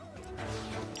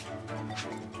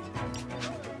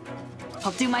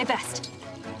 I'll do my best.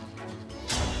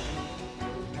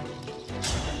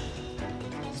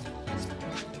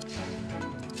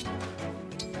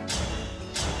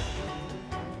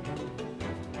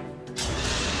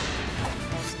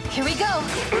 Here we go.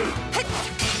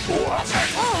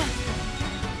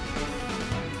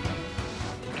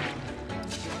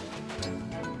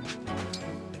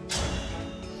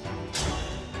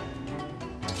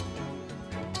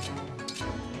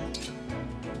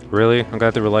 Really? I'm gonna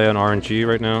have to rely on RNG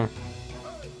right now?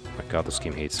 My god, this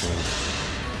game hates me.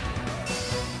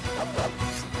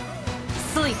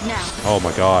 Sleep now. Oh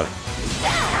my god.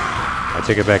 I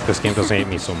take it back, this game doesn't hate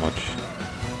me so much.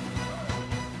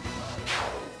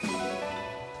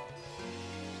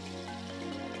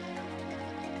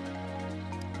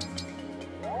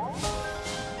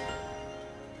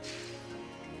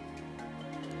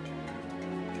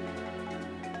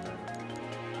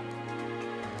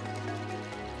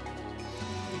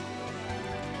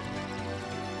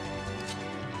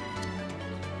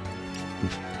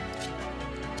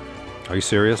 Are you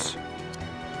serious?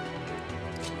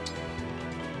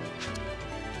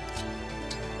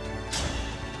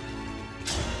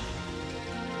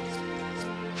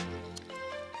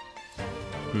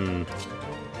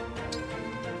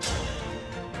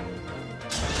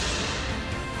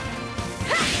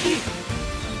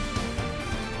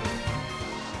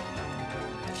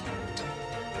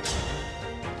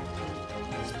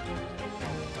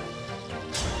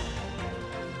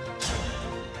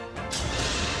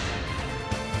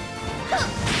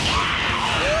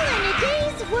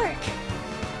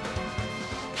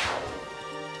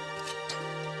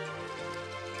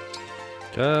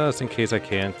 Just in case I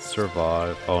can't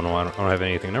survive. Oh no, I don't have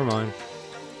anything. Never mind.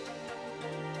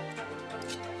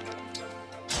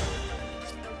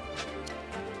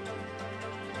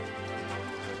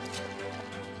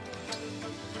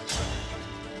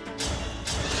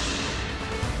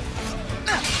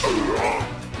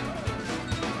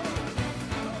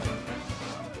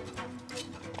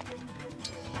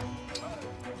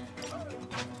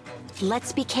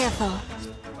 Let's be careful.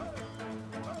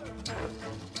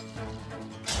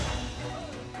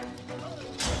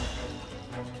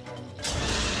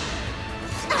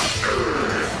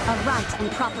 A right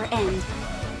and proper end.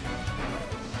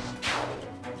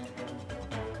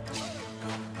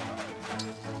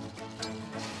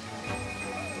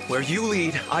 Where you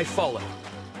lead, I follow.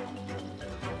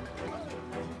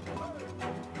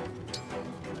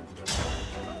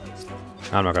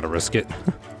 I'm not gonna risk it.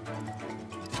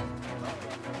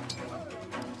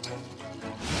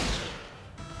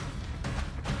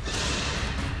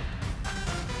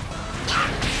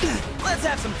 Let's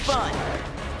have some fun!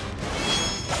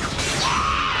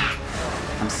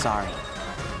 I'm sorry.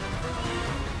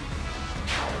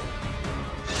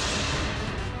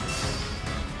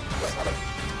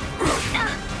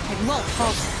 I won't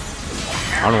falter.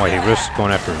 I don't know why he risked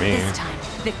going after me. This time,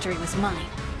 victory was mine.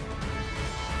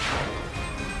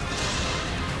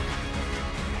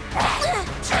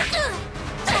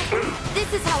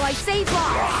 This is how I save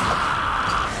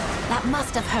lives! That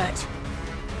must have hurt.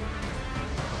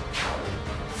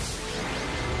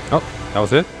 Oh, that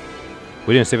was it?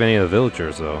 We didn't save any of the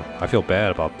villagers, though. I feel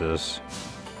bad about this.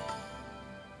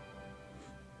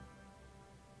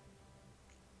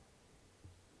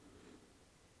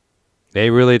 They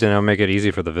really didn't make it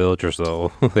easy for the villagers,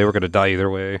 though. They were gonna die either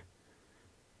way.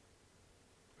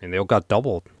 And they all got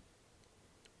doubled.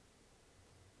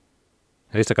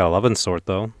 At least I got 11 sword,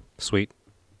 though. Sweet.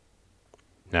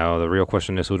 Now, the real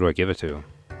question is, who do I give it to?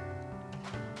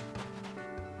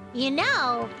 You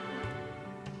know...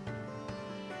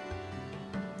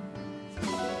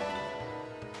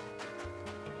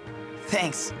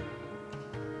 Thanks.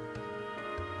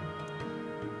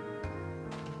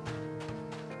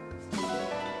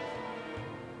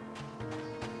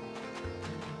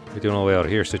 We're doing all the way out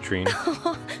here, Citrine.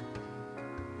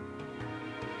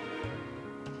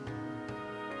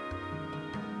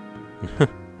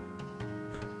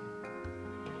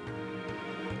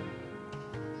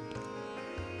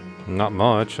 Not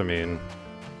much. I mean,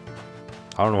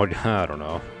 I don't know what. I don't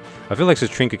know. I feel like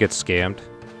Citrine could get scammed.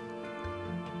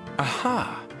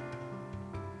 Aha!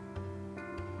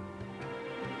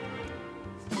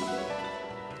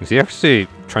 Is he actually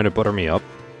trying to butter me up?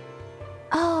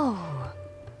 Oh.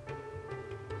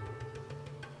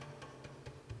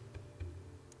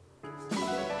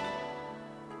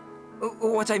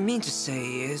 What I mean to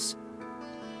say is...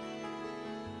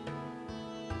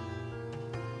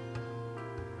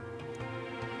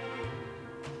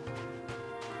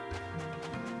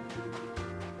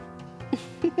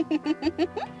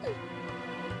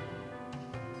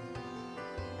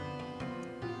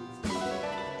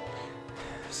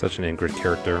 Such an angry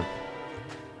character.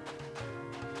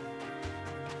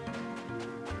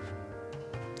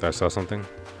 I saw something.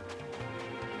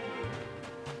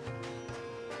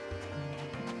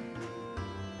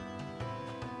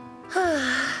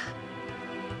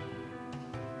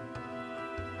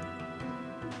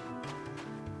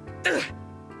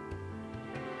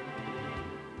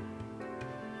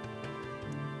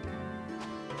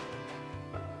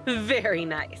 Very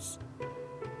nice.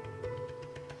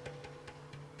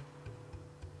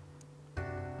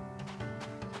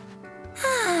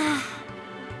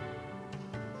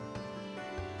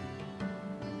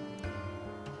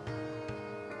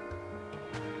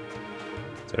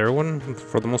 Is that everyone,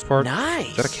 for the most part? Nice.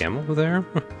 Is that a camel over there?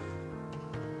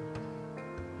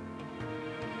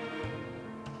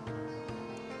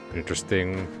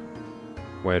 Interesting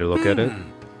way to look at it.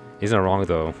 He's not wrong,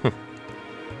 though.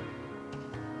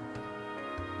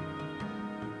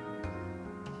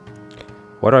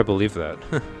 Why do I believe that?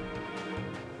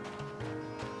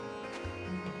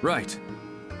 Right.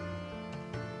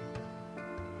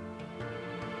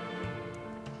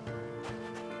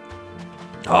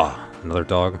 Ah, another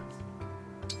dog.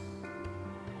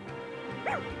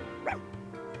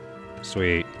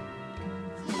 Sweet.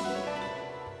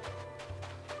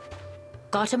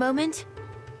 Got a moment?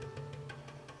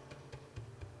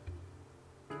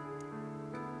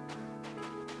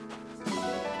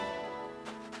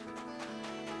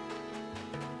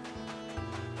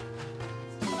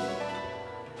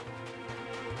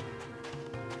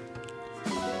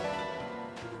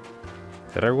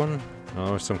 Is that everyone?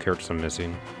 Oh, some characters I'm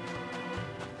missing.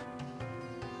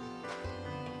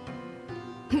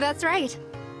 That's right.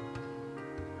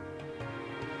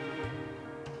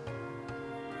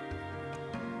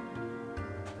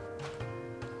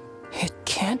 It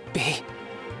can't be.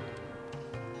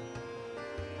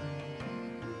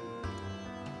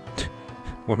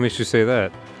 What makes you say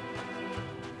that?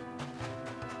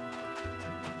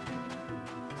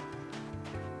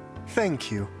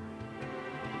 Thank you.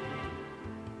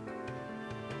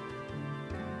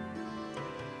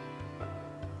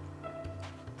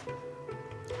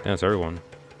 Yeah, it's everyone.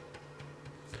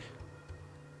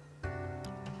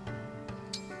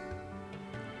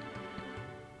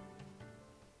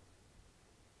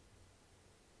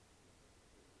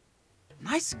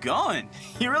 Nice going.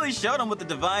 You really showed them what the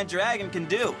Divine Dragon can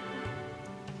do.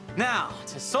 Now,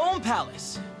 to Solm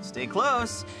Palace. Stay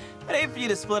close. I'd hate for you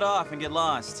to split off and get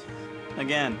lost.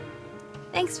 Again.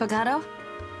 Thanks, Fogado.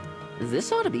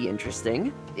 This ought to be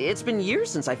interesting. It's been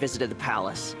years since I visited the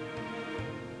palace.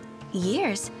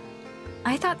 Years?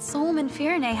 I thought Solm and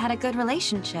Firene had a good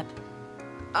relationship.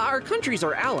 Our countries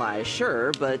are allies,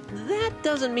 sure, but that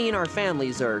doesn't mean our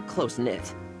families are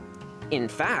close-knit. In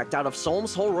fact, out of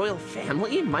Solm's whole royal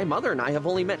family, my mother and I have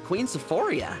only met Queen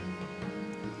Sephoria.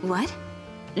 What?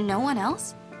 No one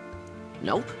else?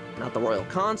 Nope. Not the royal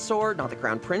consort, not the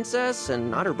crown princess, and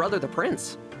not her brother the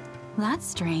prince. That's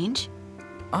strange.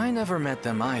 I never met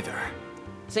them either.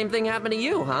 Same thing happened to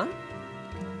you, huh?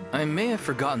 I may have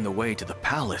forgotten the way to the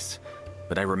palace,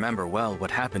 but I remember well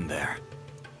what happened there.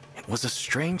 It was a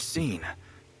strange scene.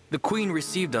 The queen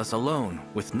received us alone,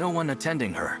 with no one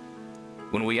attending her.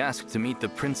 When we asked to meet the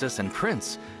princess and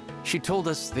prince, she told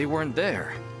us they weren't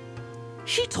there.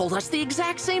 She told us the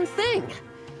exact same thing.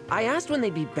 I asked when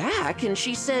they'd be back, and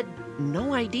she said,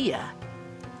 no idea.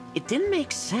 It didn't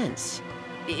make sense.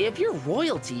 If you're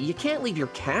royalty, you can't leave your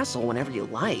castle whenever you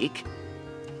like.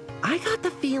 I got the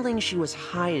feeling she was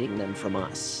hiding them from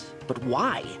us. But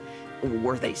why?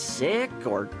 Were they sick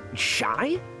or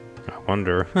shy? I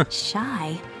wonder.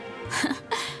 Shy?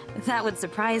 That would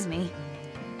surprise me.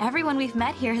 Everyone we've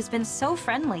met here has been so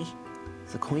friendly.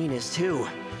 The queen is too.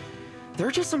 There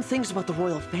are just some things about the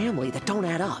royal family that don't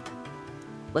add up.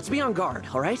 Let's be on guard,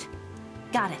 all right?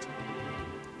 Got it.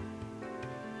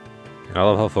 I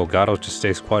love how Fogado just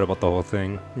stays quiet about the whole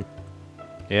thing.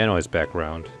 Yeah, I know his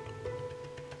background.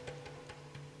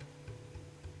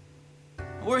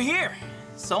 We're here.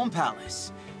 Solm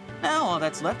Palace. Now all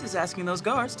that's left is asking those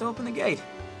guards to open the gate.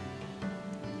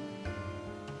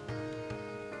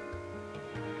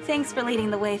 Thanks for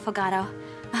leading the way, Fogado.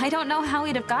 I don't know how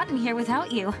we'd have gotten here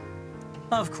without you.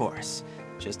 Of course.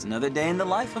 Just another day in the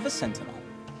life of a Sentinel.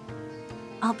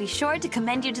 I'll be sure to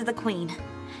commend you to the Queen.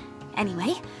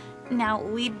 Anyway, now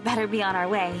we'd better be on our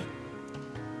way.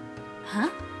 Huh?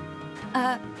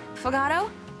 Fogado?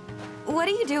 What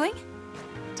are you doing?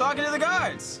 Talking to the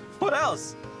guards. What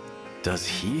else? Does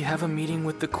he have a meeting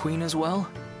with the queen as well?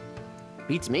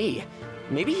 Beats me.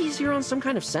 Maybe he's here on some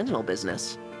kind of Sentinel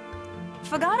business.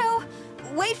 Fogado,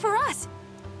 wait for us!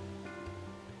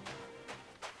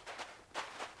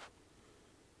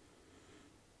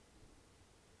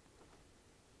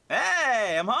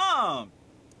 Hey, I'm home!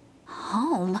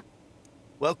 Home?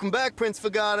 Welcome back, Prince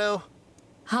Fogado.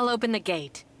 I'll open the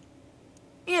gate.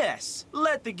 Yes,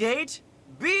 let the gate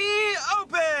be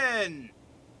open!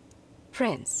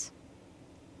 Prince.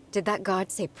 Did that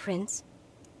guard say prince?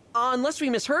 Unless we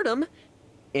misheard him.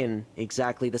 In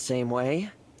exactly the same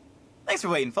way. Thanks for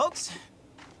waiting, folks.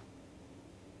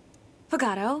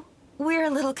 Fogado, we're a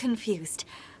little confused.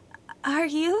 Are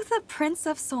you the Prince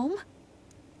of Solm?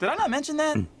 Did I not mention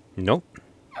that? Nope.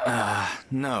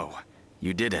 No,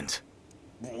 you didn't.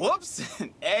 Whoops,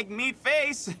 egg meat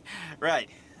face. Right,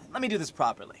 let me do this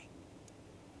properly.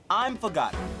 I'm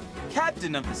Fogado,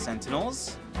 captain of the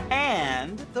Sentinels,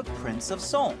 and the Prince of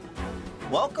Solm.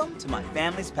 Welcome to my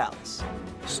family's palace.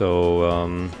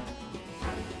 So,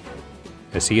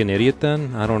 is he an idiot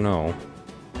then? I don't know.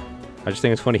 I just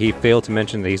think it's funny he failed to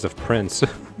mention that he's a prince.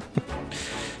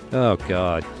 Oh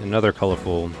god, another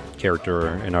colorful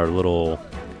character in our little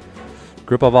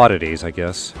group of oddities, I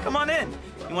guess. Come on in.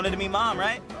 You wanted to meet Mom,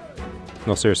 right?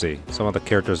 No, seriously, some of the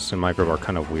characters in my group are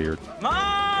kind of weird.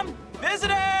 Mom!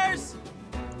 Visitors!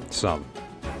 Some.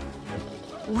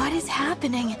 What is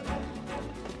happening?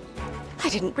 I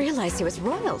didn't realize he was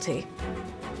royalty.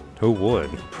 Who would?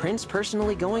 Prince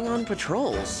personally going on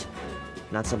patrols.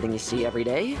 Not something you see every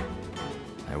day.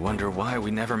 I wonder why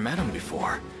we never met him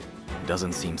before. He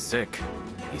doesn't seem sick.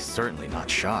 He's certainly not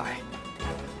shy.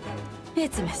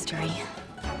 It's a mystery.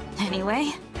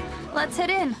 Anyway, let's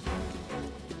head in.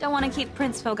 Don't want to keep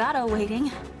Prince Fogado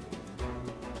waiting.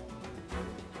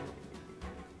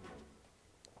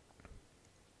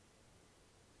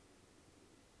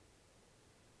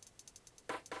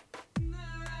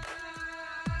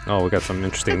 Oh, we got some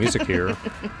interesting music here.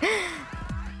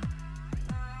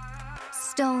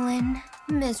 Stolen,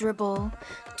 miserable,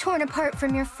 torn apart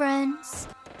from your friends.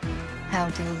 How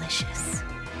delicious.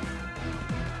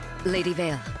 Lady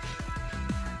Vale.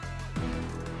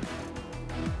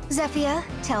 Zephyr,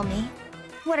 tell me,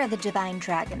 what are the Divine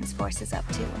Dragon's forces up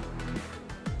to?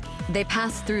 They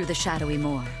passed through the Shadowy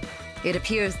Moor. It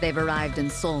appears they've arrived in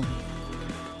Solm.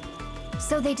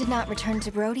 So they did not return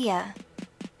to Brodia.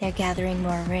 They're gathering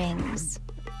more rings.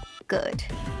 Good.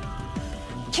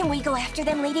 Can we go after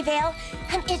them, Lady Vale?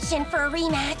 I'm itching for a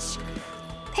rematch.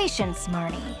 Patience,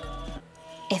 Marnie.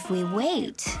 If we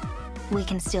wait, we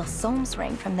can steal Solm's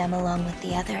ring from them along with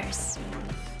the others.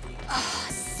 Oh,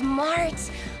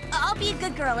 smart. I'll be a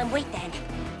good girl and wait then.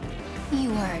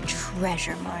 You are a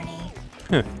treasure,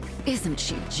 Marnie. Isn't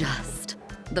she just?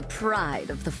 The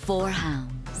pride of the Four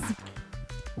Hounds.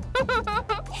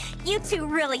 You two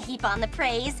really heap on the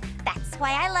praise. That's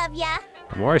why I love ya.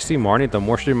 The more I see Marnie, the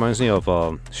more she reminds me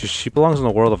of, she belongs in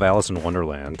the world of Alice in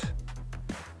Wonderland.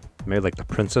 Maybe like the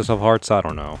Princess of Hearts, I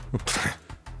don't know.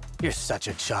 You're such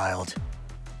a child.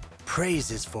 Praise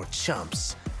is for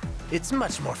chumps. It's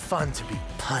much more fun to be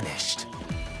punished.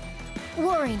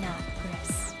 Worry not,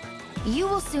 Chris. You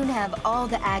will soon have all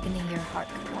the agony your heart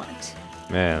could want.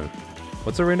 Man,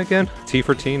 what's the ring again? T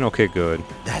for teen? Okay, good.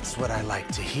 That's what I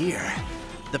like to hear.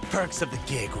 The perks of the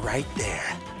gig right there.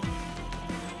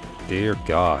 Dear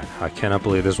God, I cannot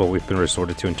believe this is what we've been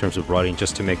resorted to in terms of writing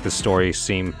just to make the story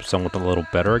seem somewhat a little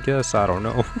better, I guess? I don't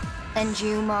know. And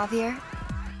you, Mauvier?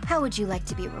 How would you like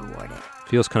to be rewarded?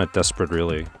 Feels kind of desperate,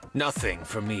 really. Nothing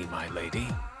for me, my lady.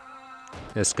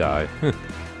 This guy.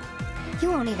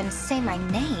 You won't even say my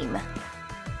name.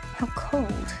 How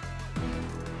cold.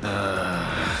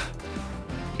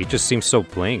 He just seems so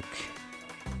blank.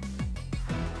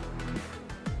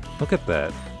 Look at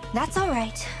that. That's all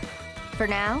right. For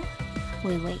now,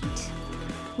 we wait.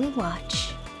 We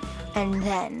watch. And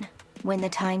then, when the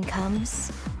time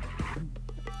comes...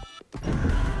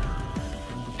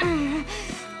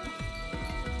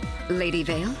 Lady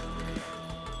Vale?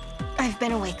 I've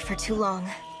been awake for too long.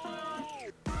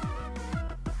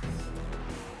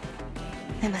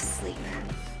 I must sleep.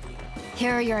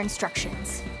 Here are your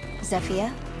instructions.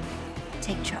 Zephyr,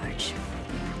 take charge.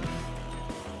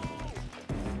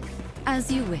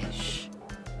 As you wish.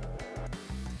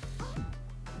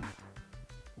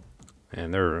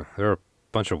 And they're a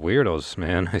bunch of weirdos,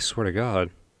 man. I swear to God.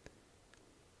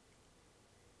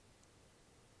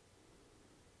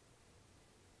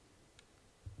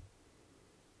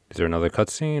 Is there another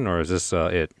cutscene, or is this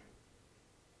it?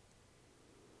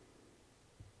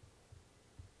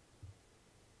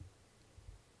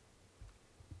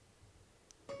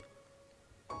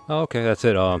 Oh, okay, that's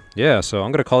it. Yeah, so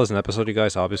I'm gonna call this an episode, you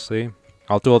guys. Obviously,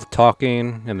 I'll do all the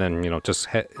talking, and then just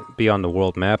be on the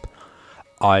world map.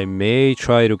 I may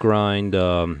try to grind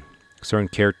certain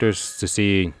characters to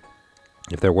see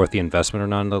if they're worth the investment or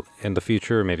not in the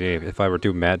future. Maybe if I were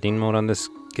to do maddening mode on this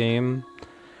game,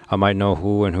 I might know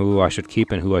who I should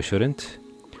keep and who I shouldn't.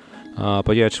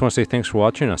 But yeah, I just want to say thanks for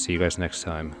watching. I'll see you guys next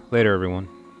time. Later, everyone.